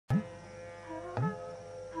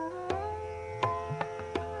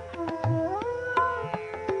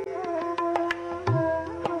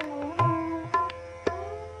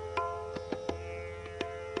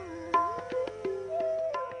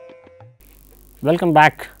Welcome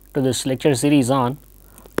back to this lecture series on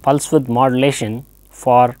pulse width modulation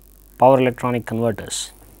for power electronic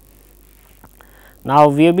converters. Now,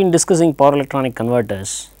 we have been discussing power electronic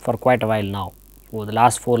converters for quite a while now over the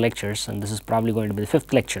last 4 lectures, and this is probably going to be the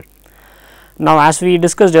 5th lecture. Now, as we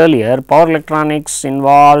discussed earlier, power electronics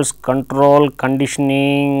involves control,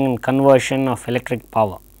 conditioning and conversion of electric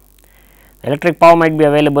power. Electric power might be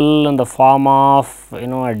available in the form of a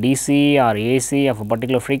DC or AC of a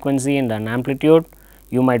particular frequency and an amplitude.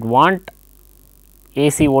 You might want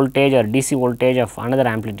AC voltage or DC voltage of another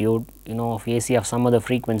amplitude, of AC of some other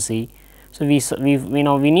frequency. So,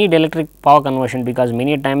 we need electric power conversion because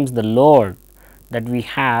many times the load that we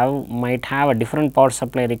have might have a different power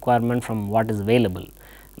supply requirement from what is available.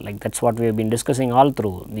 Like that is what we have been discussing all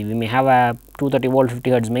through. We may have a 230 volt 50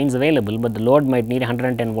 hertz mains available, but the load might need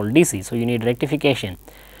 110 volt DC. So, you need rectification.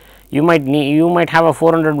 You might have a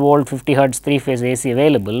 400 volt 50 hertz 3 phase AC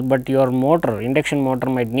available, but your motor induction motor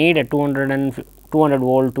might need a 200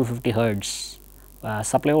 volt 250 hertz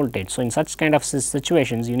supply voltage. So, in such kind of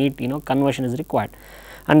situations you need conversion is required,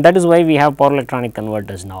 and that is why we have power electronic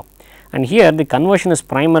converters now. And here the conversion is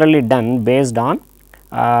primarily done based on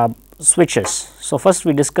switches. So, first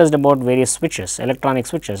we discussed about various switches, electronic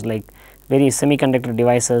switches like various semiconductor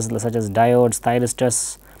devices such as diodes,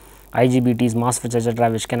 thyristors, IGBTs, MOSFETs, etc.,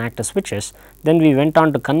 which can act as switches. Then we went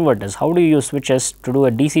on to converters. How do you use switches to do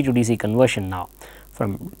a DC to DC conversion now?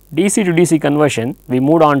 From DC to DC conversion, we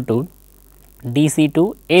moved on to DC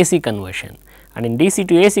to AC conversion, and in DC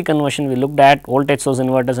to AC conversion we looked at voltage source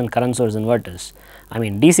inverters and current source inverters. I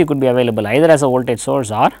mean DC could be available either as a voltage source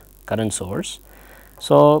or current source.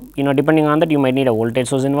 So, depending on that you might need a voltage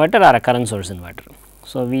source inverter or a current source inverter.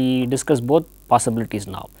 So, we discussed both possibilities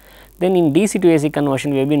now. Then in DC to AC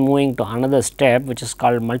conversion we have been moving to another step which is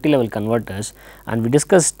called multi-level converters, and we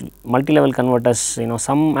discussed multi-level converters,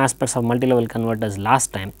 some aspects of multi-level converters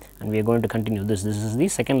last time, and we are going to continue this. This is the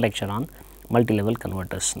second lecture on multi-level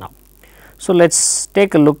converters now. So, let us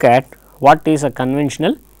take a look at what is a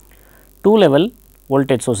conventional 2-level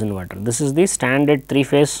voltage source inverter. This is the standard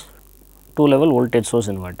 3-phase 2-level voltage source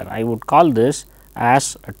inverter. I would call this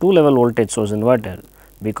as a 2-level voltage source inverter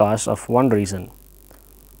because of one reason.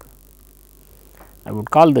 I would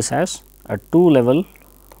call this as a 2-level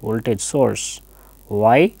voltage source.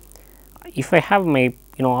 Why? If I have my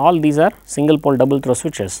all these are single pole double throw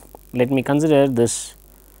switches. Let me consider this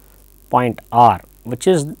point R, which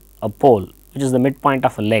is a pole, which is the midpoint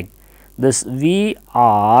of a leg. This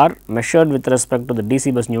VR measured with respect to the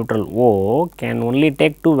DC bus neutral O can only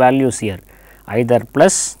take two values here, either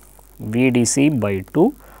plus VDC by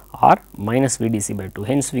 2 or minus VDC by 2.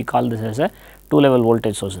 Hence, we call this as a 2-level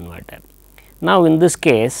voltage source inverter. Now, in this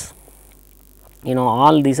case,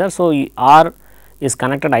 all these are, so R is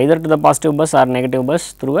connected either to the positive bus or negative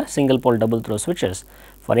bus through a single pole double throw switches.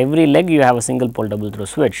 For every leg you have a single pole double throw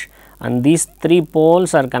switch, and these 3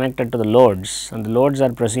 poles are connected to the loads, and the loads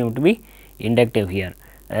are presumed to be inductive here.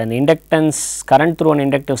 An inductance current through an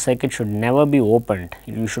inductive circuit should never be opened.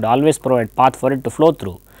 You should always provide path for it to flow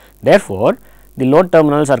through. Therefore, the load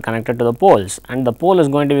terminals are connected to the poles, and the pole is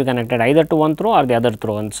going to be connected either to one throw or the other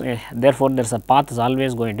throw, and so, therefore, there is a path is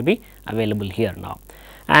always going to be available here now.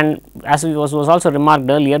 And as was also remarked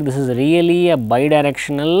earlier, this is really a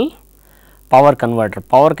bidirectional power converter.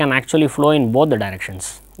 Power can actually flow in both the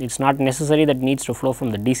directions. It is not necessary that it needs to flow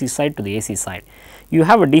from the DC side to the AC side. You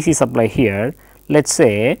have a DC supply here, let us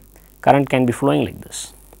say current can be flowing like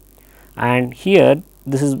this, and here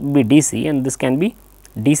this is be DC, and this can be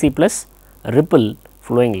DC plus ripple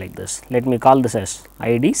flowing like this. Let me call this as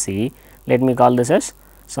IDC, let me call this as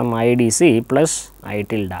some IDC plus I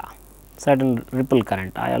tilde, certain ripple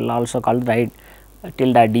current. I will also call it I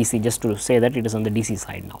tilde DC just to say that it is on the DC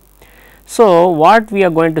side now. So, what we are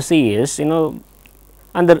going to see is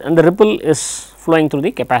and the ripple is flowing through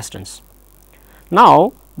the capacitance.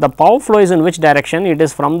 Now, the power flow is in which direction? It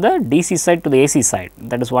is from the DC side to the AC side,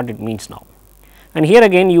 that is what it means now. And here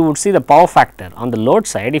again you would see the power factor on the load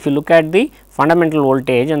side. If you look at the fundamental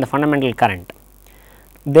voltage and the fundamental current,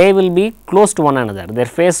 they will be close to one another, their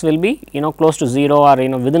phase will be close to 0 or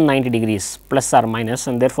within 90 degrees plus or minus,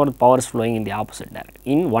 and therefore, the power is flowing in the opposite direction,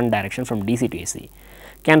 in one direction from DC to AC.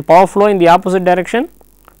 Can power flow in the opposite direction?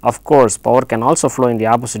 Of course, power can also flow in the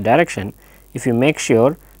opposite direction if you make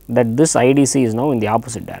sure that this IDC is now in the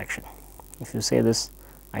opposite direction. If you say this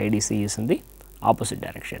IDC is in the opposite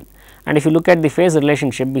direction, and if you look at the phase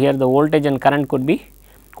relationship here, the voltage and current could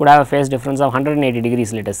have a phase difference of 180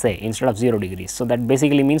 degrees, let us say, instead of 0 degrees. So, that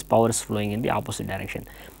basically means power is flowing in the opposite direction.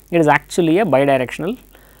 It is actually a bidirectional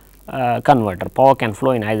converter, power can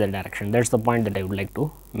flow in either direction. That is the point that I would like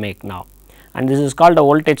to make now. and this is called a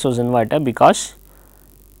voltage source inverter because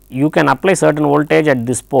you can apply certain voltage at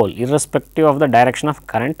this pole irrespective of the direction of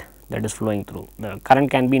current that is flowing through. The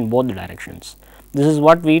current can be in both the directions. This is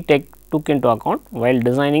what we took into account while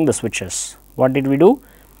designing the switches. What did we do?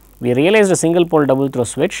 We realized a single pole double throw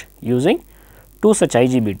switch using two such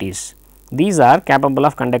IGBTs. These are capable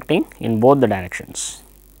of conducting in both the directions.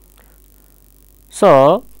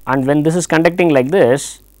 So, and when this is conducting like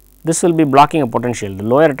this will be blocking a potential. The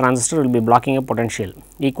lower transistor will be blocking a potential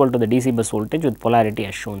equal to the DC bus voltage with polarity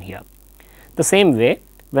as shown here. The same way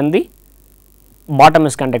when the bottom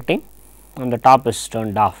is conducting and the top is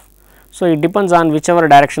turned off. So, it depends on whichever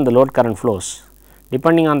direction the load current flows.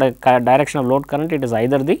 Depending on the direction of load current, it is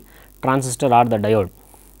either the transistor or the diode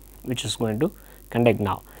which is going to conduct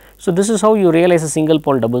now. So, this is how you realize a single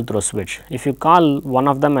pole double throw switch. If you call one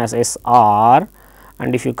of them as SR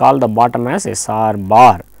and if you call the bottom as SR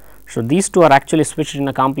bar. So, these two are actually switched in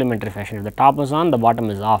a complementary fashion. If the top is on, the bottom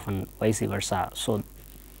is off and vice versa. So,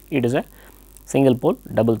 it is a single pole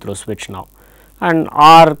double throw switch now, and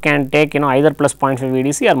R can take either plus 0.5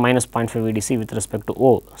 VDC or minus 0.5 VDC with respect to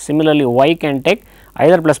O. Similarly, Y can take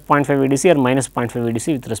either plus 0.5 VDC or minus 0.5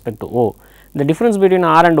 VDC with respect to O. The difference between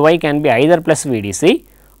R and Y can be either plus VDC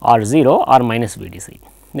or 0 or minus VDC.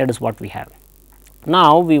 That is what we have.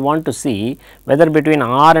 Now, we want to see whether between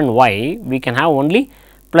R and Y we can have only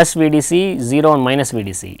plus VDC, 0 and minus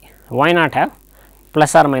VDC. Why not have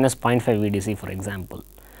plus or minus 0.5 VDC for example.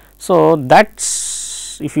 So, that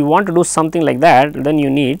is if you want to do something like that, then you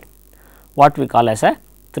need what we call as a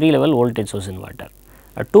 3 level voltage source inverter.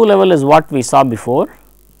 A 2 level is what we saw before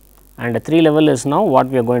and a 3 level is now what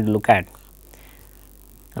we are going to look at,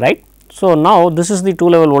 right. So, now this is the 2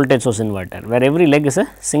 level voltage source inverter where every leg is a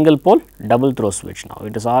single pole double throw switch. Now,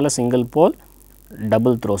 it is all a single pole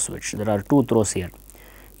double throw switch. There are 2 throws here.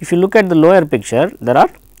 If you look at the lower picture, there are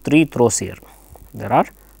 3 throws here. There are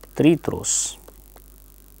 3 throws.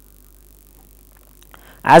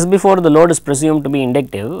 As before, the load is presumed to be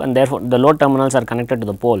inductive and therefore, the load terminals are connected to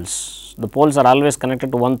the poles. The poles are always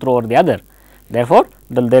connected to one throw or the other. Therefore,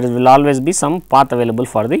 there will always be some path available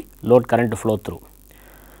for the load current to flow through.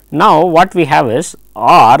 Now, what we have is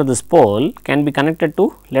R, this pole can be connected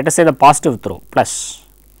to, let us say, the positive throw plus,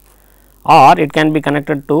 or it can be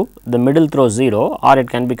connected to the middle throw 0 or it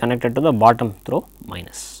can be connected to the bottom throw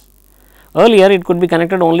minus. Earlier, it could be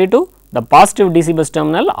connected only to the positive DC bus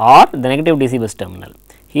terminal or the negative DC bus terminal.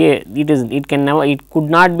 Here it could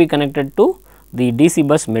not be connected to the DC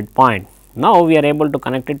bus midpoint. Now, we are able to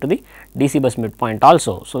connect it to the DC bus midpoint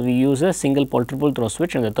also. So, we use a single pole triple throw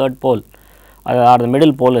switch and the third pole or the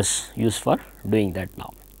middle pole is used for doing that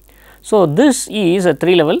now. So, this is a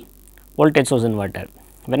 3 level voltage source inverter.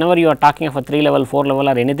 Whenever you are talking of a 3 level, 4 level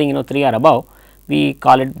or anything 3 or above, we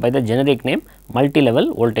call it by the generic name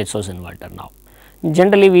multi-level voltage source inverter now.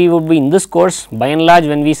 Generally, we would be in this course by and large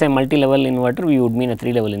when we say multi-level inverter, we would mean a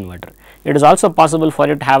 3 level inverter. It is also possible for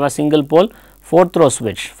you to have a single pole 4 throw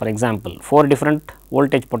switch, for example, 4 different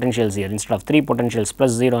voltage potentials here instead of 3 potentials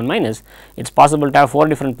plus 0 and minus, it is possible to have 4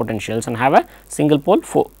 different potentials and have a single pole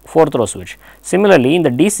 4 throw switch. Similarly, in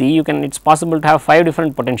the DC it is possible to have 5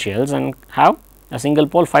 different potentials and have a single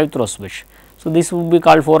pole 5 throw switch. So, this would be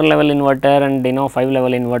called 4 level inverter and 5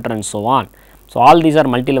 level inverter and so on. So, all these are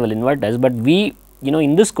multi level inverters, but we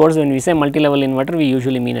in this course when we say multi level inverter, we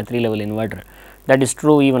usually mean a 3 level inverter. That is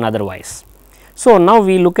true even otherwise. So, now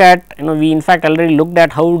we look at we in fact already looked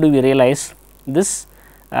at how do we realize this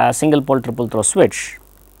single pole triple throw switch.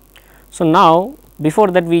 So, now before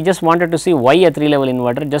that we just wanted to see why a 3 level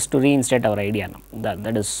inverter, just to reinstate our idea now,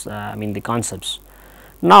 that is I mean the concepts.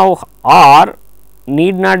 Now, R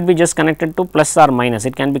need not be just connected to plus or minus,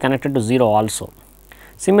 it can be connected to 0 also.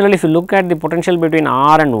 Similarly, if you look at the potential between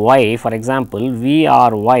R and Y, for example, V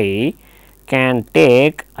or Y can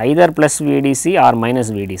take either plus VDC or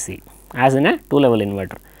minus VDC as in a 2 level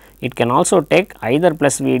inverter. It can also take either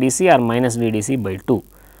plus VDC or minus VDC by 2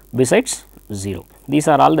 besides 0. These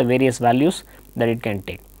are all the various values that it can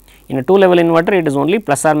take. In a 2 level inverter, it is only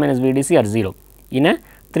plus or minus VDC or 0. In a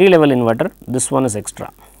 3 level inverter, this one is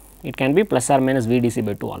extra. It can be plus or minus VDC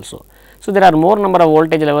by 2 also. So, there are more number of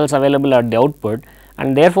voltage levels available at the output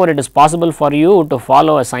and therefore, it is possible for you to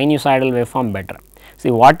follow a sinusoidal waveform better.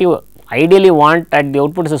 See, what you ideally want at the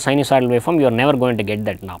output is a sinusoidal waveform, you are never going to get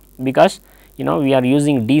that now, because we are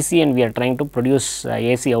using DC and we are trying to produce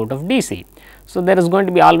AC out of DC. So, there is going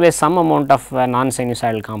to be always some amount of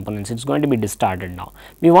non-sinusoidal components, it is going to be distorted now.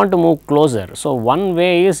 We want to move closer. So, one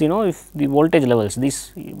way is if the voltage levels,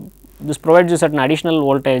 this provides you certain additional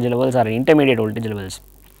voltage levels or intermediate voltage levels,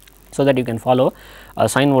 so that you can follow a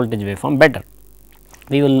sine voltage waveform better.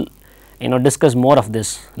 We will discuss more of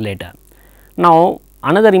this later. Now,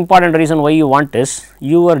 another important reason why you want is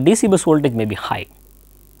your DC bus voltage may be high.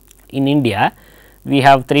 In India, we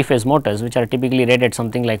have 3-phase motors which are typically rated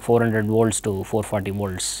something like 400 volts to 440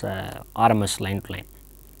 volts RMS line to line.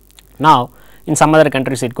 Now, in some other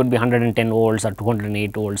countries it could be 110 volts or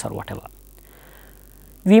 208 volts or whatever.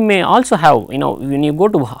 We may also have, when you go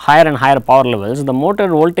to higher and higher power levels, the motor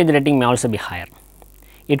voltage rating may also be higher.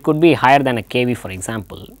 It could be higher than a kV, for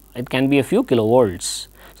example, it can be a few kilovolts.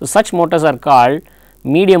 So, such motors are called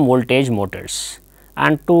medium voltage motors,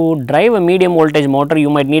 and to drive a medium voltage motor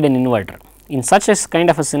you might need an inverter. In such a kind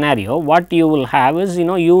of a scenario, what you will have is a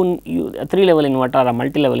 3-level inverter or a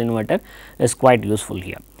multi-level inverter is quite useful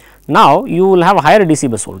here. Now, you will have a higher DC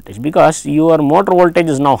bus voltage because your motor voltage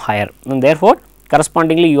is now higher, and therefore,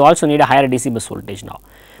 correspondingly you also need a higher DC bus voltage now.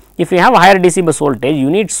 If you have a higher DC bus voltage, you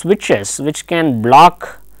need switches which can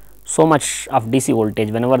block so much of DC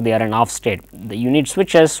voltage whenever they are in off state. You need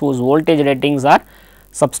switches whose voltage ratings are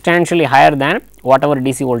substantially higher than whatever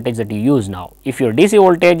DC voltage that you use now. If your DC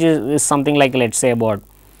voltage is something like, let us say, about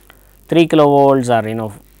 3 kilovolts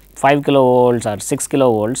or 5 kilovolts or 6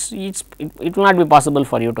 kilovolts, it will not be possible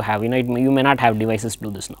for you to have, you may not have devices to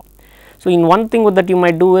do this now. So, in one thing that you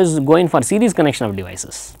might do is go in for series connection of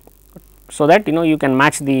devices, so that you can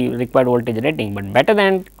match the required voltage rating, but better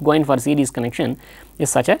than going for series connection is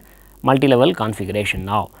such a multi-level configuration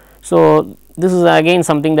now. So, this is again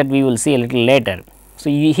something that we will see a little later. So,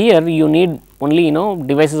 here you need only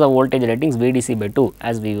devices of voltage ratings VDC by 2,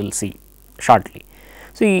 as we will see shortly.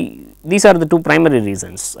 So, these are the two primary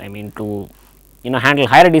reasons, I mean, to handle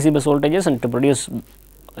higher DC bus voltages and to produce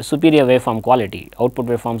superior waveform quality, output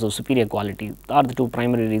waveforms of superior quality are the two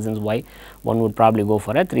primary reasons why one would probably go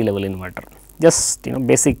for a 3-level inverter. Just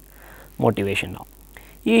basic motivation now.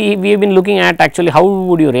 We have been looking at actually how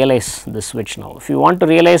would you realize the switch now. If you want to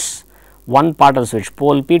realize one part of the switch,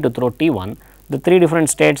 pole P to throw T1, the 3 different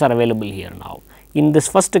states are available here now. In this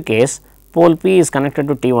first case, pole P is connected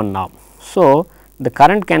to T1 now. So, the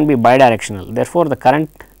current can be bidirectional, therefore, the current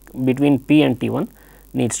between P and T1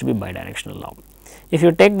 needs to be bidirectional now. If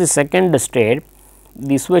you take the second state,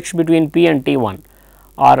 the switch between P and T1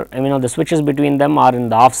 or the switches between them are in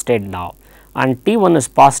the off state now, and T1 is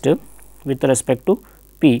positive with respect to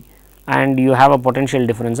P, and you have a potential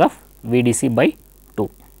difference of VDC by 2.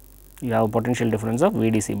 You have a potential difference of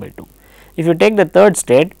VDC by 2. If you take the third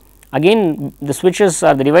state, again the switches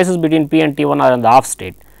or the devices between P and T1 are in the off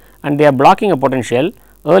state and they are blocking a potential.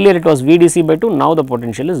 Earlier it was VDC by 2, now the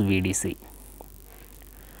potential is VDC.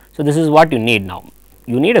 So, this is what you need now.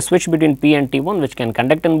 You need a switch between P and T1 which can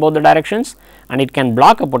conduct in both the directions, and it can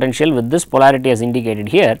block a potential with this polarity as indicated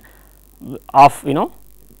here of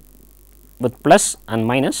with plus and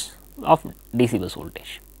minus of DC bus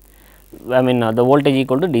voltage. I mean the voltage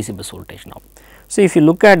equal to DC bus voltage now. So, if you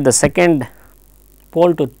look at the second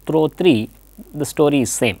pole to throw 3, the story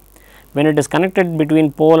is same. When it is connected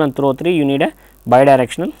between pole and throw 3, you need a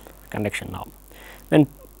bidirectional conduction now.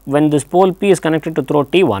 When this pole P is connected to throw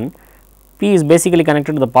T1, P is basically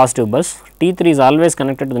connected to the positive bus, T3 is always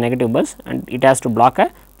connected to the negative bus, and it has to block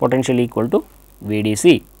a potential equal to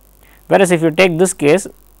VDC. Whereas, if you take this case,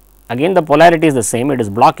 again the polarity is the same, it is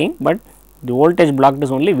blocking, but the voltage blocked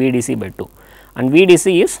is only VDC by 2, and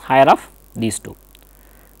VDC is higher of these two,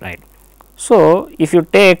 right. So, if you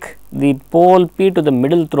take the pole P to the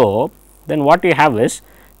middle throw, then what you have is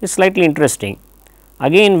slightly interesting.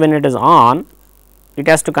 Again, when it is on, it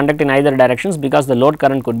has to conduct in either directions because the load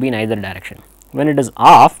current could be in either direction. When it is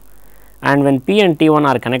off and when P and T1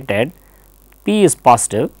 are connected, P is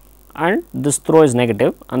positive and this throw is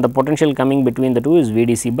negative, and the potential coming between the two is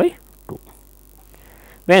VDC by 2.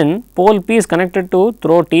 When pole P is connected to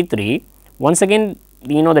throw T3, once again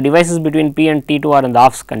the devices between P and T2 are in the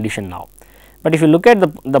off condition now. But if you look at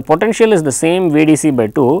the potential is the same VDC by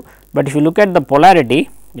 2, but if you look at the polarity,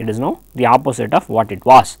 it is now the opposite of what it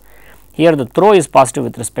was. Here the throw is positive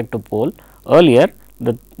with respect to pole, earlier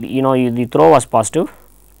the throw was positive,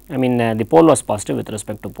 the pole was positive with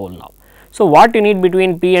respect to pole now. So, what you need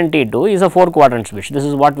between P and T2 is a 4 quadrant switch, this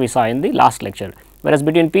is what we saw in the last lecture, whereas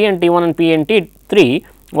between P and T1 and P and T3,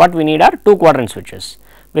 what we need are 2 quadrant switches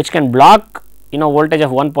which can block voltage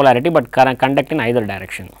of one polarity, but conduct in either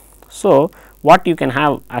direction. So, what you can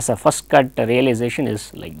have as a first cut realization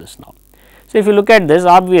is like this now. So, if you look at this,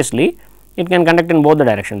 obviously it can conduct in both the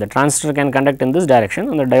direction, the transistor can conduct in this direction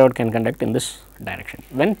and the diode can conduct in this direction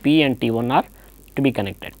when P and T1 are to be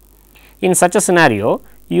connected. In such a scenario,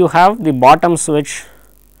 you have the bottom switch,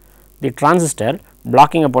 the transistor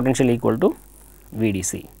blocking a potential equal to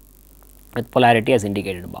VDC with polarity as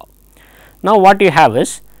indicated above. Now, what you have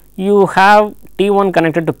is you have T1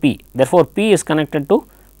 connected to P, therefore, P is connected to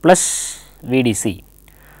plus VDC.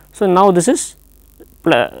 So, now this is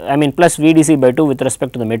plus VDC by 2 with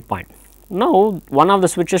respect to the midpoint. Now, one of the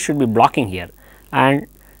switches should be blocking here, and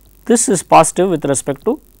this is positive with respect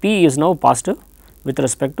to P is now positive with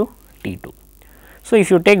respect to T2. So, if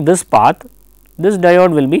you take this path, this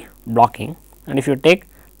diode will be blocking, and if you take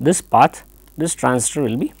this path, this transistor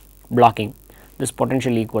will be blocking. This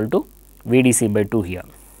potential equal to VDC by 2 here.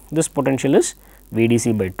 This potential is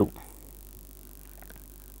VDC by 2.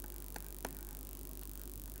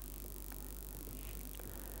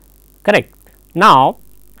 Correct. Now,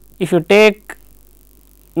 if you take,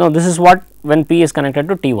 now this is what when P is connected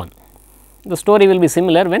to T1. The story will be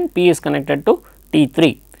similar when P is connected to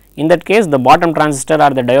T3. In that case, the bottom transistor or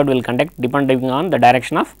the diode will conduct depending on the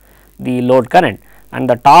direction of the load current, and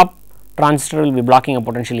the top transistor will be blocking a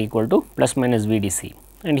potential equal to plus minus VDC.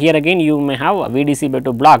 And here again you may have a VDC by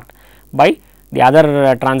 2 blocked by the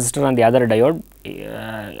other transistor and the other diode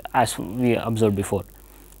as we observed before.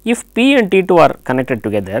 If P and T2 are connected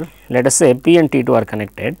together, let us say P and T2 are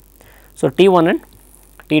connected. So, T1 and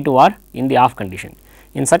T2 are in the off condition.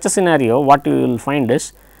 In such a scenario, what you will find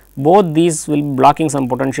is both these will be blocking some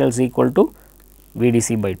potentials equal to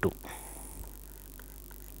VDC by 2,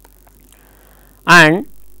 and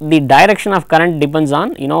the direction of current depends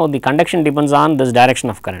on, the conduction depends on this direction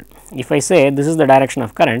of current. If I say this is the direction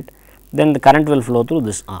of current, then the current will flow through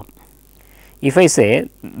this arm. If I say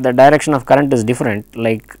the direction of current is different,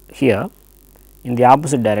 like here in the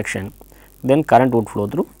opposite direction, then current would flow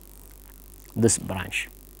through this branch.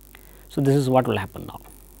 So, this is what will happen now.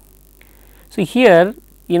 So, here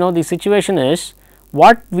the situation is,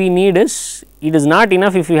 what we need is, it is not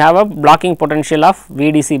enough if you have a blocking potential of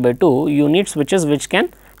VDC by 2, you need switches which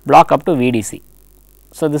can block up to VDC.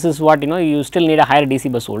 So, this is what you still need a higher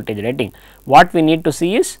DC bus voltage rating. What we need to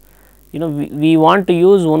see is, we want to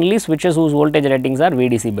use only switches whose voltage ratings are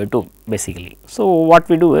VDC by 2 basically. So, what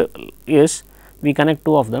we do is we connect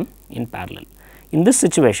two of them in parallel. In this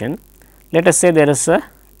situation, let us say there is a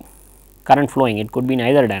current flowing, it could be in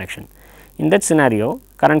either direction. In that scenario,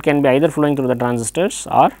 current can be either flowing through the transistors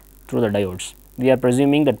or through the diodes. We are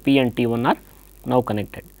presuming that P and T1 are now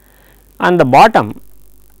connected, and the bottom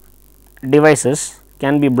devices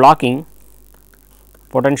can be blocking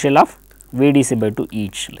potential of VDC by 2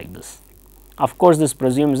 each, like this. Of course, this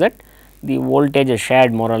presumes that the voltage is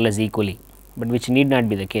shared more or less equally, but which need not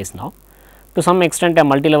be the case now. To some extent, a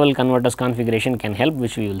multi-level converters configuration can help,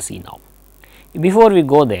 which we will see now. Before we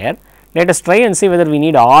go there, let us try and see whether we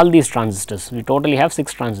need all these transistors. We totally have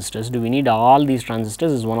 6 transistors. Do we need all these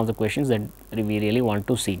transistors is one of the questions that we really want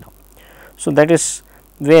to see now. So, that is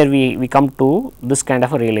where we come to this kind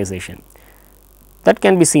of a realization that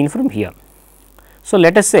can be seen from here. So,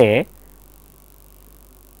 let us say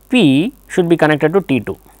P should be connected to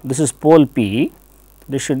T2. This is pole P,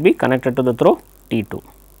 this should be connected to the throw T2.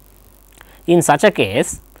 In such a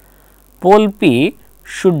case, pole P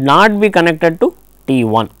should not be connected to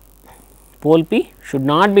T1. Pole P should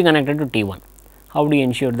not be connected to T1. How do you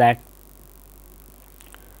ensure that?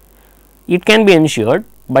 It can be ensured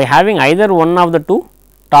by having either one of the two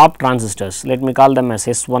top transistors, let me call them as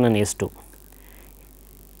S1 and S2.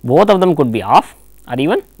 Both of them could be off, or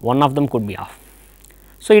even one of them could be off.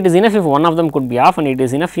 So, it is enough if one of them could be off, and it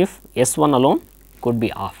is enough if S1 alone could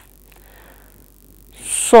be off.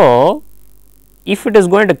 So, if it is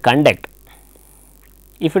going to conduct,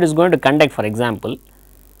 for example,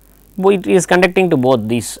 it is conducting to both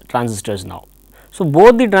these transistors now. So,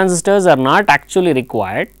 both the transistors are not actually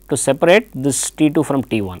required to separate this T2 from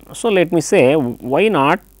T1. So, let me say, why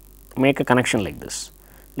not make a connection like this?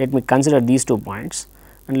 Let me consider these 2 points,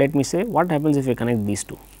 and let me say what happens if I connect these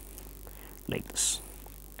two like this.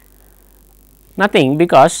 Nothing,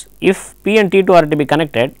 because if P and T2 are to be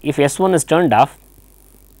connected, if S1 is turned off,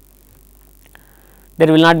 there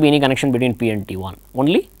will not be any connection between P and T1,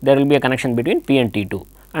 only there will be a connection between P and T2,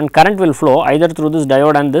 and current will flow either through this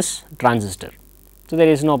diode and this transistor. So, there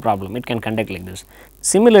is no problem, it can conduct like this.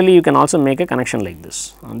 Similarly, you can also make a connection like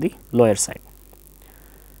this on the lower side.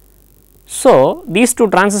 So, these two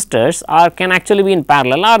transistors can actually be in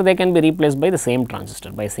parallel, or they can be replaced by the same transistor,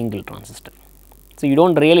 by a single transistor. So, you do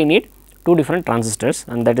not really need two different transistors,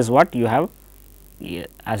 and that is what you have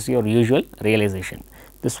as your usual realization.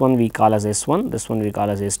 This one we call as S1, this one we call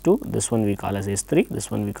as S2, this one we call as S3, this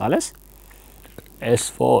one we call as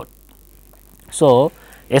S4. So,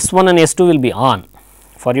 S1 and S2 will be on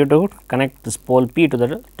for you to connect this pole P to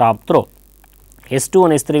the top throw. S2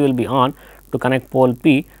 and S3 will be on to connect pole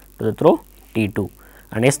P to the throw T2,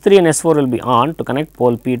 and S3 and S4 will be on to connect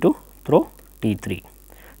pole P to throw T3.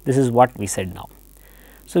 This is what we said now.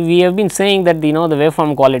 So, we have been saying that the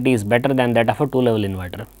waveform quality is better than that of a 2-level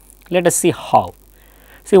inverter. Let us see how.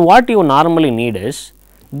 See, what you normally need is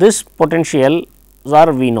this potential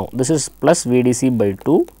are we know this is plus VDC by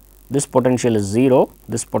 2, this potential is 0,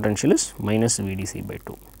 this potential is minus VDC by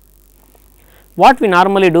 2. What we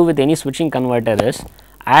normally do with any switching converter is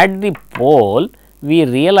at the pole we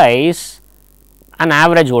realize an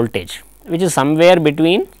average voltage which is somewhere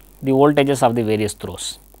between the voltages of the various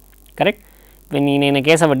throws, correct. When in a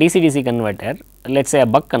case of a DC-DC converter, let us say a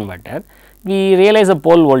buck converter, we realize a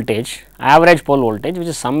pole voltage, average pole voltage which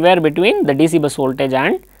is somewhere between the DC bus voltage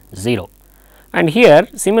and 0. And here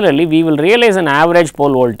similarly we will realize an average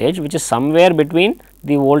pole voltage which is somewhere between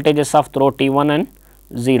the voltages of throw T1 and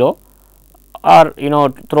 0 or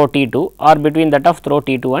throw T2 or between that of throw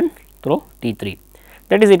T2 and throw T3.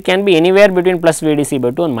 That is, it can be anywhere between plus VDC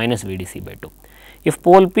by 2 and minus VDC by 2. If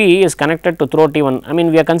pole P is connected to throw T1, I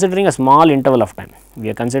mean we are considering a small interval of time, we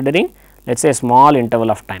are considering let us say a small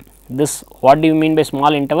interval of time. This, what do you mean by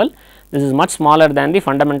small interval? This is much smaller than the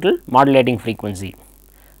fundamental modulating frequency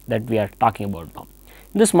that we are talking about now.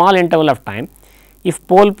 In this small interval of time, if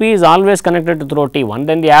pole P is always connected to throw T1,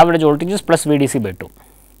 then the average voltage is plus VDC by 2.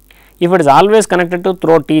 If it is always connected to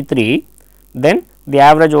throw T3, then the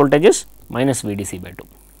average voltage is minus VDC by 2.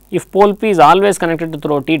 If pole P is always connected to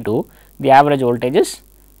throw T2, the average voltage is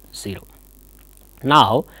 0.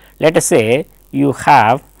 Now, let us say you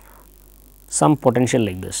have some potential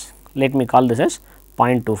like this, let me call this as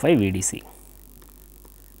 0.25 VDC.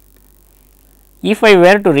 If I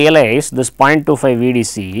were to realize this 0.25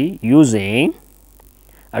 VDC using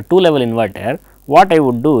a 2 level inverter, what I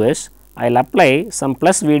would do is I will apply some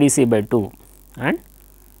plus VDC by 2 and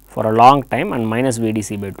for a long time and minus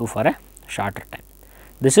VDC by 2 for a shorter time.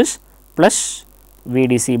 This is plus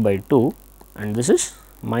VDC by 2 and this is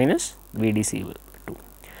minus VDC by 2.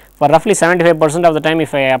 For roughly 75% of the time,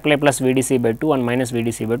 if I apply plus VDC by 2 and minus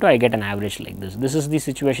VDC by 2, I get an average like this. This is the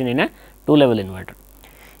situation in a 2 level inverter.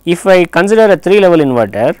 If I consider a 3 level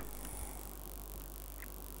inverter,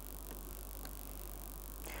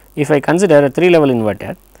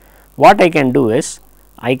 what I can do is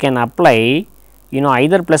I can apply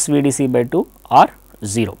either plus VDC by 2 or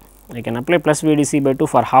 0. I can apply plus VDC by 2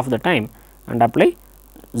 for half the time and apply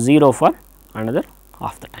 0 for another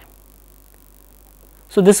half the time.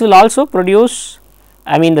 So, this will also produce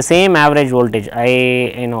the same average voltage.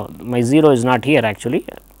 My 0 is not here actually,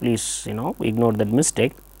 please ignore that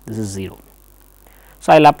mistake, this is 0.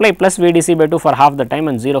 So, I will apply plus VDC by 2 for half the time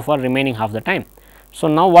and 0 for remaining half the time. So,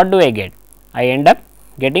 now what do I get? I end up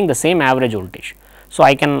getting the same average voltage. So,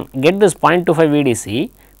 I can get this 0.25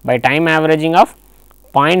 VDC by time averaging of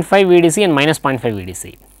 0.5 VDC and minus 0.5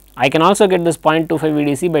 VDC. I can also get this 0.25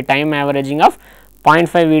 VDC by time averaging of 0.5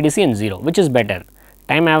 VDC and 0, which is better.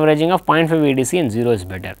 Time averaging of 0.5 VDC and 0 is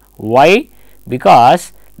better. Why?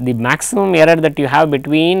 Because the maximum error that you have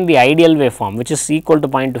between the ideal waveform, which is equal to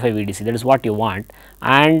 0.25 VDC, that is what you want,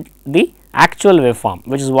 and the actual waveform,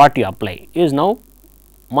 which is what you apply, is now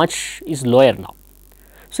is lower now.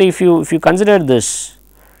 So, if you consider this,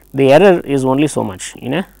 the error is only so much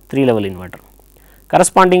in a 3 level inverter.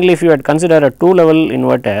 Correspondingly, if you had considered a 2 level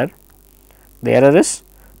inverter, the error is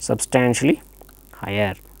substantially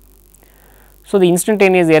higher. So, the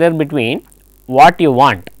instantaneous error between what you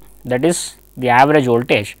want, that is the average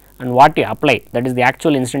voltage, and what you apply, that is the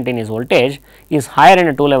actual instantaneous voltage, is higher in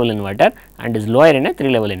a 2 level inverter and is lower in a 3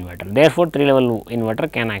 level inverter. Therefore, 3 level inverter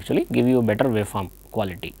can actually give you better waveform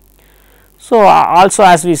quality. So, also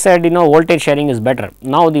as we said, voltage sharing is better.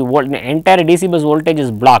 Now, the entire DC bus voltage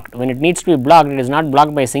is blocked. When it needs to be blocked, it is not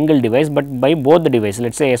blocked by a single device, but by both the devices,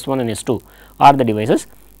 let us say S1 and S2 are the devices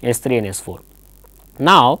S3 and S4.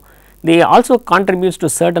 Now, they also contributes to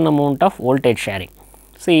certain amount of voltage sharing.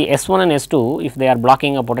 See, S1 and S2, if they are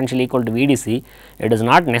blocking a potential equal to VDC, it is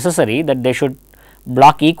not necessary that they should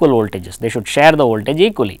block equal voltages, they should share the voltage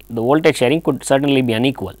equally. The voltage sharing could certainly be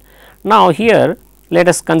unequal. Now, here let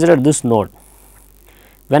us consider this node.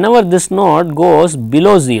 Whenever this node goes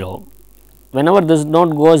below 0, the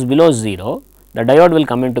diode will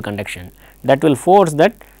come into conduction. That will force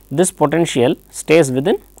that this potential stays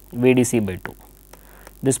within VDC by 2.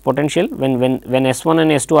 This potential, when S1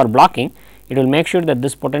 and S2 are blocking, it will make sure that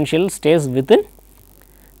this potential stays within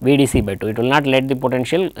VDC by 2. It will not let the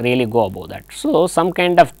potential really go above that. So, some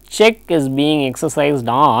kind of check is being exercised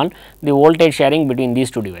on the voltage sharing between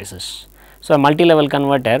these two devices. So, a multi-level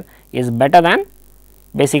converter is better than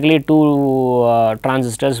basically two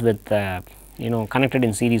transistors with connected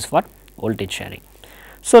in series for voltage sharing.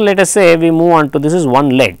 So, let us say we move on to this is one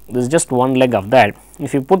leg, this is just one leg of that.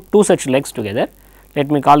 If you put two such legs together, let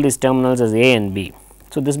me call these terminals as A and B.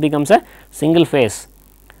 So, this becomes a single phase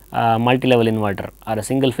multi-level inverter or a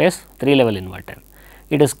single phase 3 level inverter.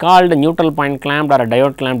 it is called a neutral point clamped or a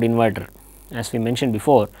diode clamped inverter, as we mentioned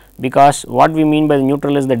before, because what we mean by the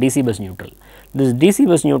neutral is the DC bus neutral. This DC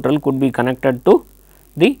bus neutral could be connected to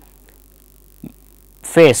the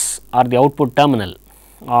face or the output terminal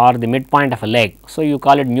or the midpoint of a leg. So, you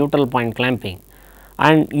call it neutral point clamping,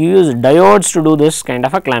 and you use diodes to do this kind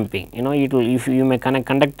of a clamping. It will, if you may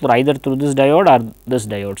conduct through either through this diode or this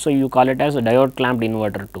diode. So, you call it as a diode clamped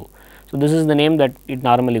inverter too. So, this is the name that it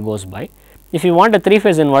normally goes by. If you want a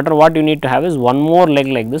 3-phase inverter, what you need to have is one more leg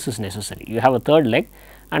like this is necessary. You have a third leg,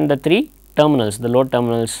 and the 3 terminals, the load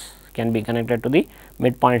terminals can be connected to the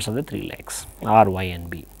midpoints of the 3 legs R, Y and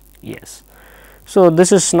B. Yes. So,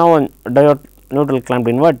 this is now a diode neutral clamped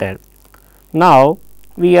inverter. Now,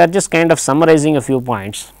 we are just kind of summarizing a few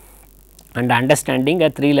points and understanding a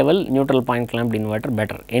 3-level neutral point clamped inverter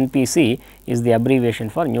better. NPC is the abbreviation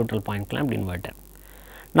for neutral point clamped inverter.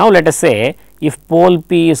 Now, let us say if pole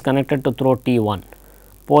P is connected to throw T1,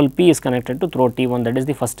 pole P is connected to throw T1, that is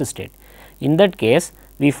the first state. In that case,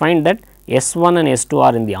 we find that S1 and S2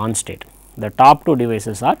 are in the on state, the top 2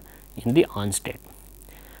 devices are in the on state.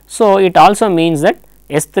 So, it also means that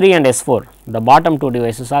S3 and S4, the bottom 2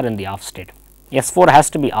 devices are in the off state. S4 has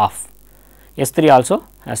to be off, S3 also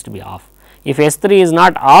has to be off. If S3 is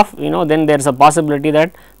not off, then there is a possibility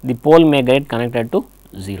that the pole may get connected to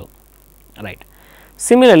 0, right.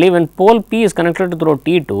 Similarly, when pole P is connected to throw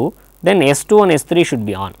T2, then S2 and S3 should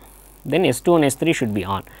be on, then S2 and S3 should be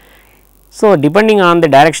on. So, depending on the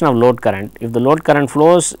direction of load current, if the load current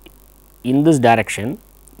flows in this direction,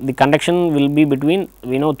 the conduction will be between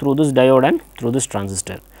through this diode and through this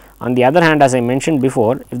transistor. On the other hand, as I mentioned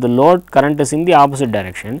before, if the load current is in the opposite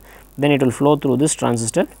direction, then it will flow through this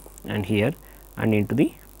transistor and here and into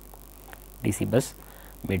the DC bus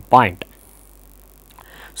midpoint.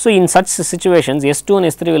 So, in such situations S2 and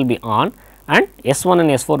S3 will be on and S1 and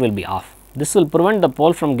S4 will be off. This will prevent the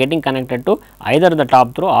pole from getting connected to either the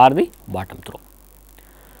top throw or the bottom throw.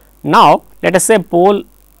 Now, let us say pole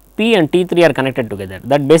P and T3 are connected together.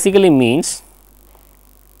 That basically means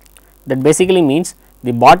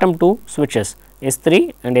the bottom 2 switches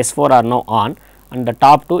S3 and S4 are now on and the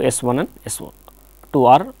top 2 S1 and S2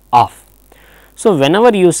 are off. So,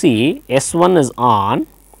 whenever you see S1 is on,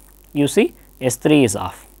 you see S3 is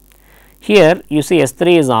off. Here you see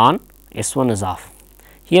S3 is on, S1 is off.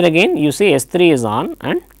 Here again you see S3 is on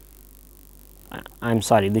and I am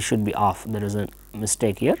sorry, this should be off, there is a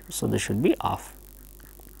mistake here. So, this should be off,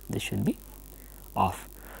 this should be off.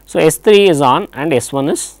 So, S3 is on and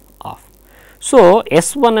S1 is off. So,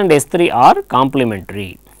 S1 and S3 are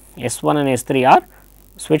complementary, S1 and S3 are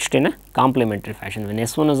switched in a complementary fashion. When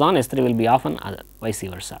S1 is on, S3 will be off and vice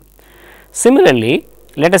versa. Similarly,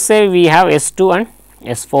 let us say we have S2 and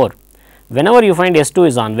S4. Whenever you find S2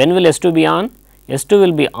 is on, when will S2 be on? S2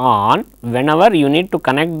 will be on whenever you need to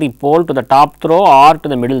connect the pole to the top throw or to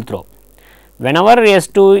the middle throw. Whenever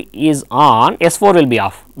S2 is on, S4 will be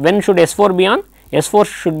off. When should S4 be on? S4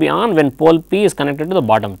 should be on when pole P is connected to the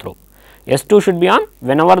bottom throw. S2 should be on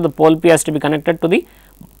whenever the pole P has to be connected to the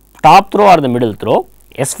top throw or the middle throw.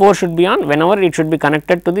 S4 should be on whenever it should be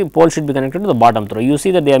connected to the pole should be connected to the bottom throw. You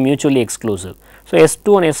see that they are mutually exclusive. So,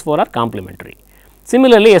 S2 and S4 are complementary.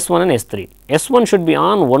 Similarly, S1 and S3. S1 should be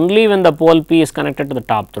on only when the pole P is connected to the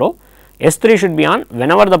top throw. S3 should be on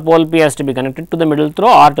whenever the pole P has to be connected to the middle throw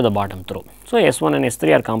or to the bottom throw. So, S1 and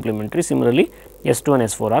S3 are complementary. Similarly, S2 and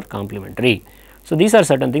S4 are complementary. So, these are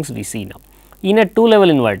certain things we see now. In a 2-level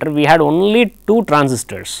inverter, we had only 2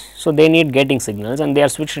 transistors. So, they need gating signals and they are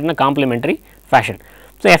switched in a complementary fashion.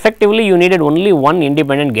 So, effectively you needed only one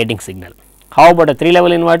independent gating signal. How about a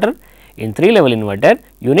 3-level inverter? In 3-level inverter,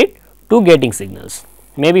 you need 2 gating signals,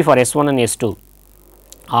 maybe for S1 and S2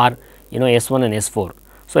 or S1 and S4.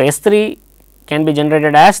 So, S3 can be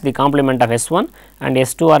generated as the complement of S1 and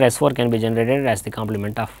S2 or S4 can be generated as the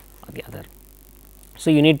complement of the other.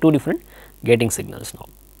 So, you need 2 different gating signals now,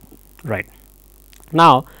 right.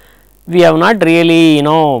 Now, we have not really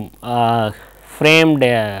framed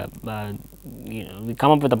we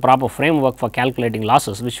come up with a proper framework for calculating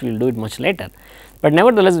losses, which we will do it much later, but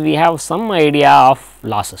nevertheless we have some idea of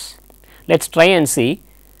losses. Let us try and see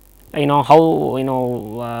how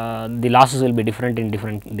the losses will be different in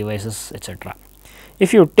different devices, etc.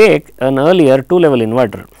 If you take an earlier 2-level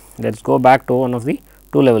inverter, let us go back to one of the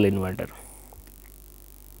 2-level inverter.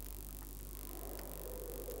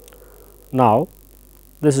 Now,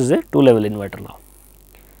 this is a 2-level inverter now.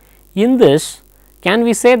 In this, can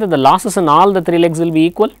we say that the losses in all the 3 legs will be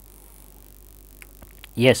equal?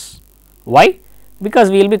 Yes. Why?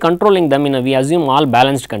 Because we will be controlling them we assume all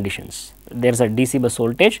balanced conditions. There is a DC bus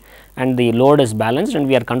voltage and the load is balanced and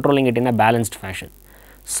we are controlling it in a balanced fashion.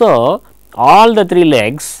 So, all the 3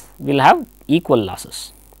 legs will have equal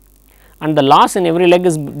losses, and the loss in every leg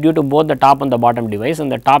is due to both the top and the bottom device.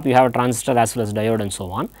 And the top you have a transistor as well as diode and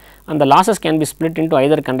so on, and the losses can be split into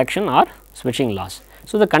either conduction or switching loss.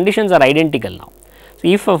 So, the conditions are identical now.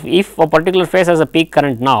 So, if a particular phase has a peak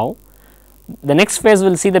current now, the next phase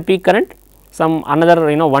will see the peak current some another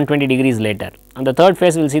 120 degrees later, and the third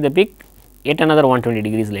phase will see the peak yet another 120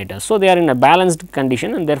 degrees later. So, they are in a balanced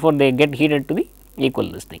condition, and therefore, they get heated to the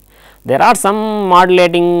equal this thing. There are some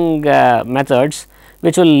modulating methods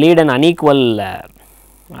which will lead an unequal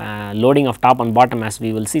loading of top and bottom, as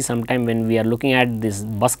we will see sometime when we are looking at this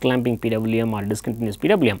bus clamping PWM or discontinuous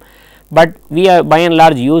PWM, but we are by and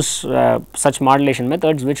large use such modulation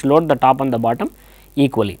methods which load the top and the bottom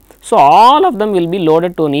equally. So, all of them will be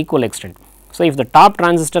loaded to an equal extent. So, if the top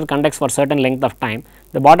transistor conducts for certain length of time,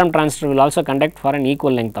 the bottom transistor will also conduct for an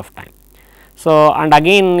equal length of time. So, and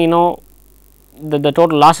again the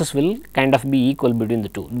total losses will kind of be equal between the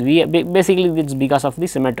two. Basically it is because of the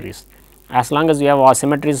symmetries. As long as you have all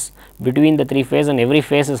symmetries between the 3 phases and every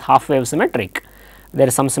phase is half wave symmetric, there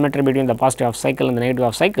is some symmetry between the positive half cycle and the negative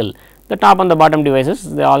half cycle, the top and the bottom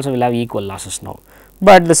devices they also will have equal losses now.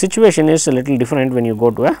 But the situation is a little different when you go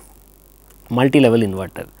to a multi-level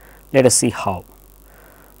inverter. Let us see how.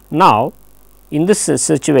 Now, in this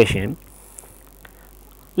situation,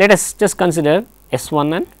 let us just consider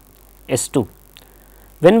S1 and S2.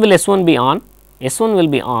 When will S1 be on? S1 will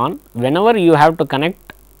be on whenever you have to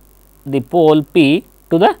connect the pole P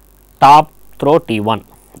to the top throw T1.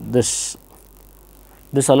 This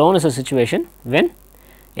alone is a situation when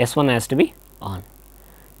S1 has to be on.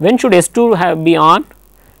 When should S2 be on?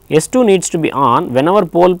 S2 needs to be on whenever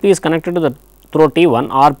pole P is connected to the throw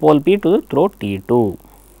T1 or pole P to the throw T2.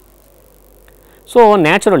 So,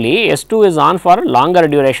 naturally S2 is on for longer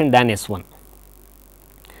duration than S1.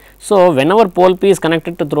 So, whenever pole P is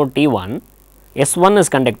connected to throw T1, S1 is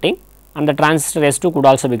conducting and the transistor S2 could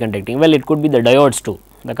also be conducting. Well, it could be the diodes too,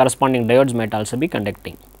 the corresponding diodes might also be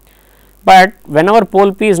conducting. But whenever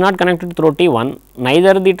pole P is not connected to throw T1,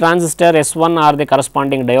 neither the transistor S1 or the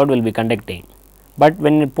corresponding diode will be conducting. But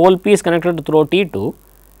when pole P is connected to throw T2,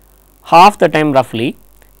 half the time roughly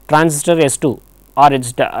transistor S2 or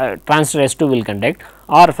its transistor S2 will conduct,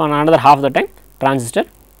 or for another half the time transistor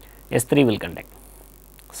S3 will conduct.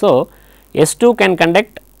 So, S2 can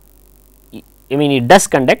conduct, it does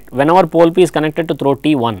conduct whenever pole P is connected to throw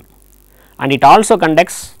T1, and it also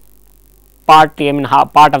conducts part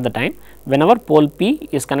of the time whenever pole P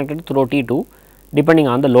is connected to throw T2, depending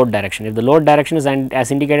on the load direction. If the load direction is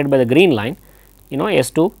as indicated by the green line,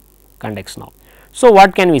 S2 conducts now. So,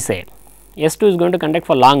 what can we say? S2 is going to conduct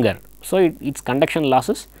for longer. So, its conduction loss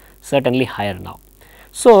is certainly higher now.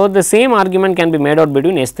 So, the same argument can be made out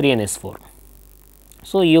between S3 and S4.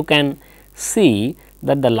 So, you can see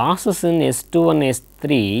that the losses in S2 and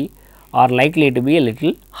S3 are likely to be a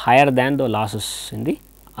little higher than the losses in the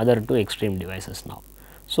other 2 extreme devices now.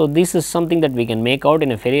 So, this is something that we can make out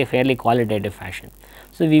in a fairly qualitative fashion.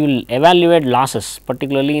 So, we will evaluate losses,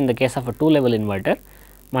 particularly in the case of a 2-level inverter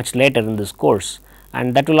much later in this course,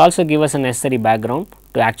 and that will also give us a necessary background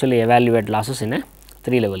to actually evaluate losses in a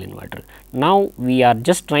 3-level inverter. Now, we are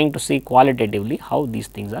just trying to see qualitatively how these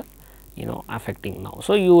things are affecting now.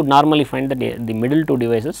 So, you would normally find that the middle 2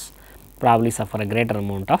 devices probably suffer a greater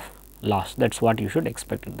amount of loss. That is what you should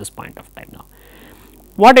expect at this point of time now.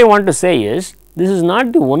 What I want to say is, this is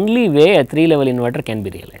not the only way a 3-level inverter can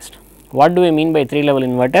be realized. What do I mean by 3-level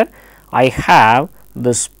inverter? I have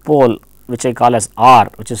this pole which I call as R,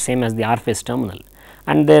 which is same as the R phase terminal,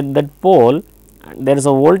 and that pole, there is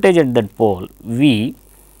a voltage at that pole V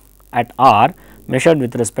at R measured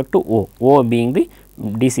with respect to O being the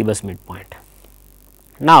DC bus midpoint.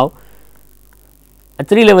 Now, a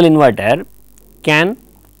 3-level inverter can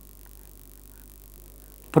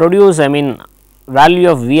produce value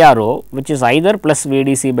of VRO which is either plus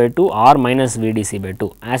VDC by 2 or minus VDC by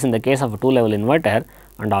 2, as in the case of a 2-level inverter,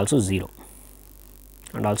 and also 0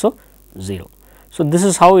 and also 0. So, this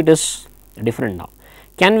is how it is different now.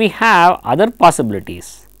 Can we have other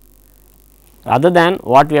possibilities other than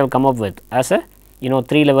what we have come up with as a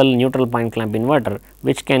 3-level neutral point clamp inverter,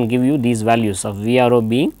 which can give you these values of VRO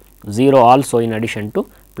being 0 also in addition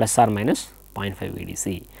to plus or minus 0.5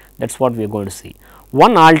 VDC. That is what we are going to see.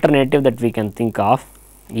 One alternative that we can think of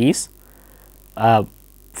is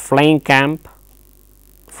flying capacitor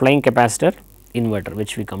inverter,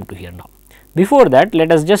 which we come to here now. Before that,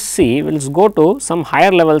 let us just see, let us go to some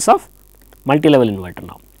higher levels of multi-level inverter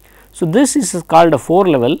now. So, this is called a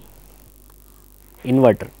 4-level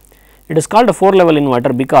inverter. It is called a 4-level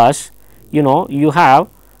inverter because you have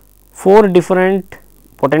 4 different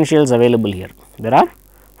potentials available here. There are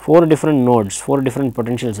 4 different nodes, 4 different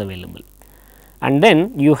potentials available, and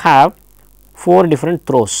then you have 4 different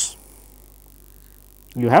throws.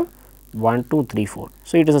 You have 1, 2, 3, 4.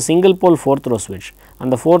 So, it is a single pole 4 throw switch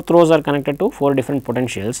and the 4 throws are connected to 4 different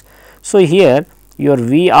potentials. So, here your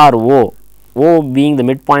VRO, O being the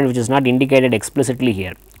midpoint which is not indicated explicitly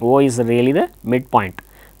here, O is really the midpoint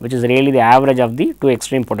which is really the average of the two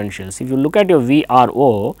extreme potentials. If you look at your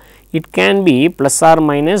VRO, it can be plus or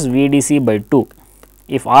minus VDC by 2.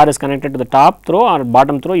 If R is connected to the top throw or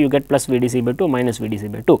bottom throw, you get plus VDC by 2 minus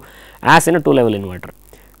VDC by 2 as in a 2 level inverter.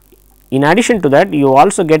 In addition to that, you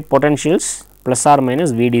also get potentials plus or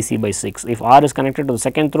minus VDC by 6. If R is connected to the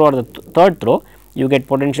second throw or the third throw, you get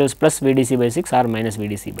potentials plus VDC by 6 or minus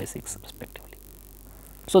VDC by 6 respectively.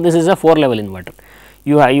 So, this is a 4 level inverter.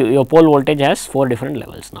 Your pole voltage has 4 different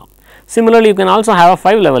levels now. Similarly, you can also have a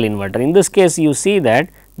 5 level inverter. In this case, you see that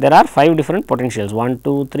there are 5 different potentials 1,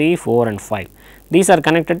 2, 3, 4 and 5. These are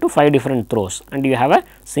connected to 5 different throws and you have a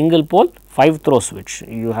single pole 5 throw switch.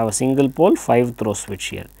 You have a single pole 5 throw switch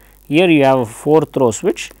here. Here you have a 4 throw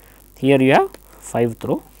switch, here you have 5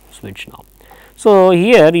 throw switch now. So,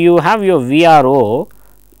 here you have your VRO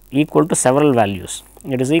equal to several values.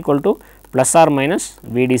 It is equal to plus or minus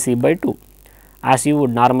VDC by 2 as you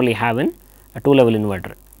would normally have in a 2 level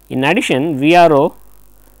inverter. In addition, VRO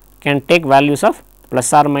can take values of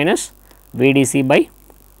plus or minus VDC by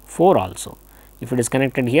 4 also if it is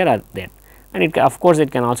connected here or there, and it of course,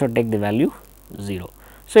 it can also take the value 0.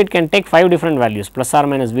 So, it can take 5 different values plus or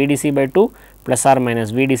minus VDC by 2, plus or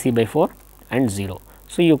minus VDC by 4 and 0.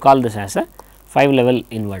 So, you call this as a 5 level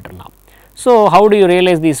inverter now. So, how do you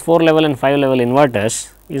realize these 4 level and 5 level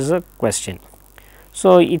inverters is a question.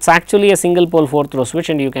 So, it is actually a single pole 4 throw switch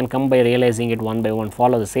and you can come by realizing it one by one,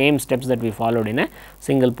 follow the same steps that we followed in a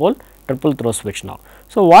single pole triple throw switch now.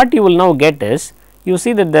 So, what you will now get is, you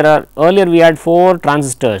see that there are earlier we had 4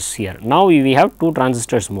 transistors here, now we have 2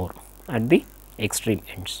 transistors more at the extreme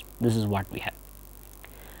ends. This is what we have.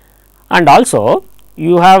 And also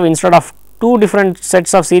you have, instead of 2 different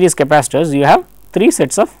sets of series capacitors, you have 3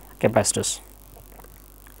 sets of capacitors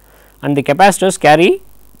and the capacitors carry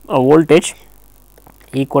a voltage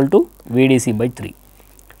equal to VDC by 3.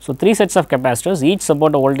 So, 3 sets of capacitors each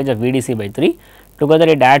support a voltage of VDC by 3, together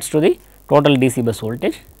it adds to the total DC bus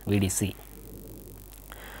voltage VDC.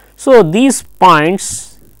 So, these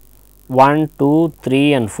points 1, 2,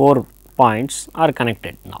 3 and 4 points are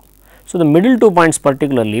connected now. So, the middle 2 points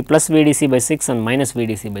particularly plus VDC by 6 and minus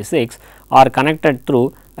VDC by 6 are connected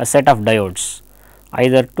through a set of diodes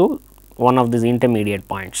either to one of these intermediate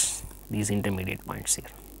points, these intermediate points here,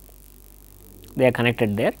 they are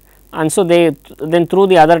connected there, and so they then through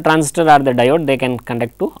the other transistor or the diode they can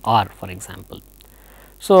conduct to R for example.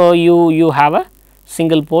 So, you have a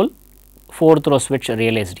single pole 4 throw switch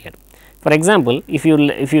realized here. For example, if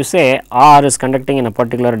you say R is conducting in a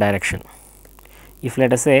particular direction, if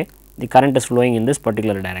let us say the current is flowing in this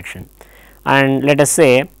particular direction and let us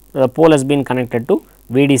say the pole has been connected to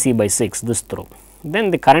VDC by 6 this throw,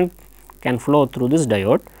 then the current can flow through this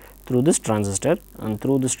diode, through this transistor and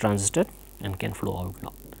through this transistor and can flow out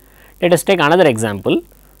now. Let us take another example,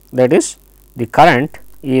 that is the current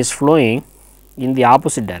is flowing in the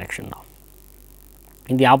opposite direction now,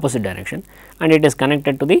 in the opposite direction, and it is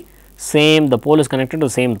connected to the same, the pole is connected to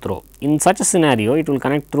the same throw. In such a scenario, it will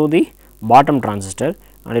connect through the bottom transistor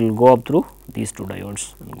and it will go up through these 2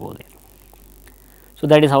 diodes and go there. So,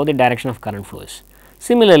 that is how the direction of current flows.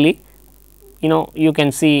 Similarly, you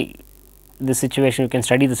can see the situation, you can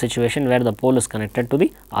study the situation where the pole is connected to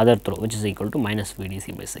the other throw which is equal to minus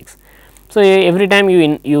VDC by 6. So, every time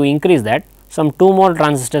you increase that, some 2 more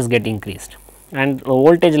transistors get increased and the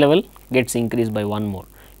voltage level gets increased by 1 more.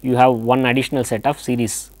 You have 1 additional set of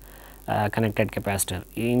series connected capacitor.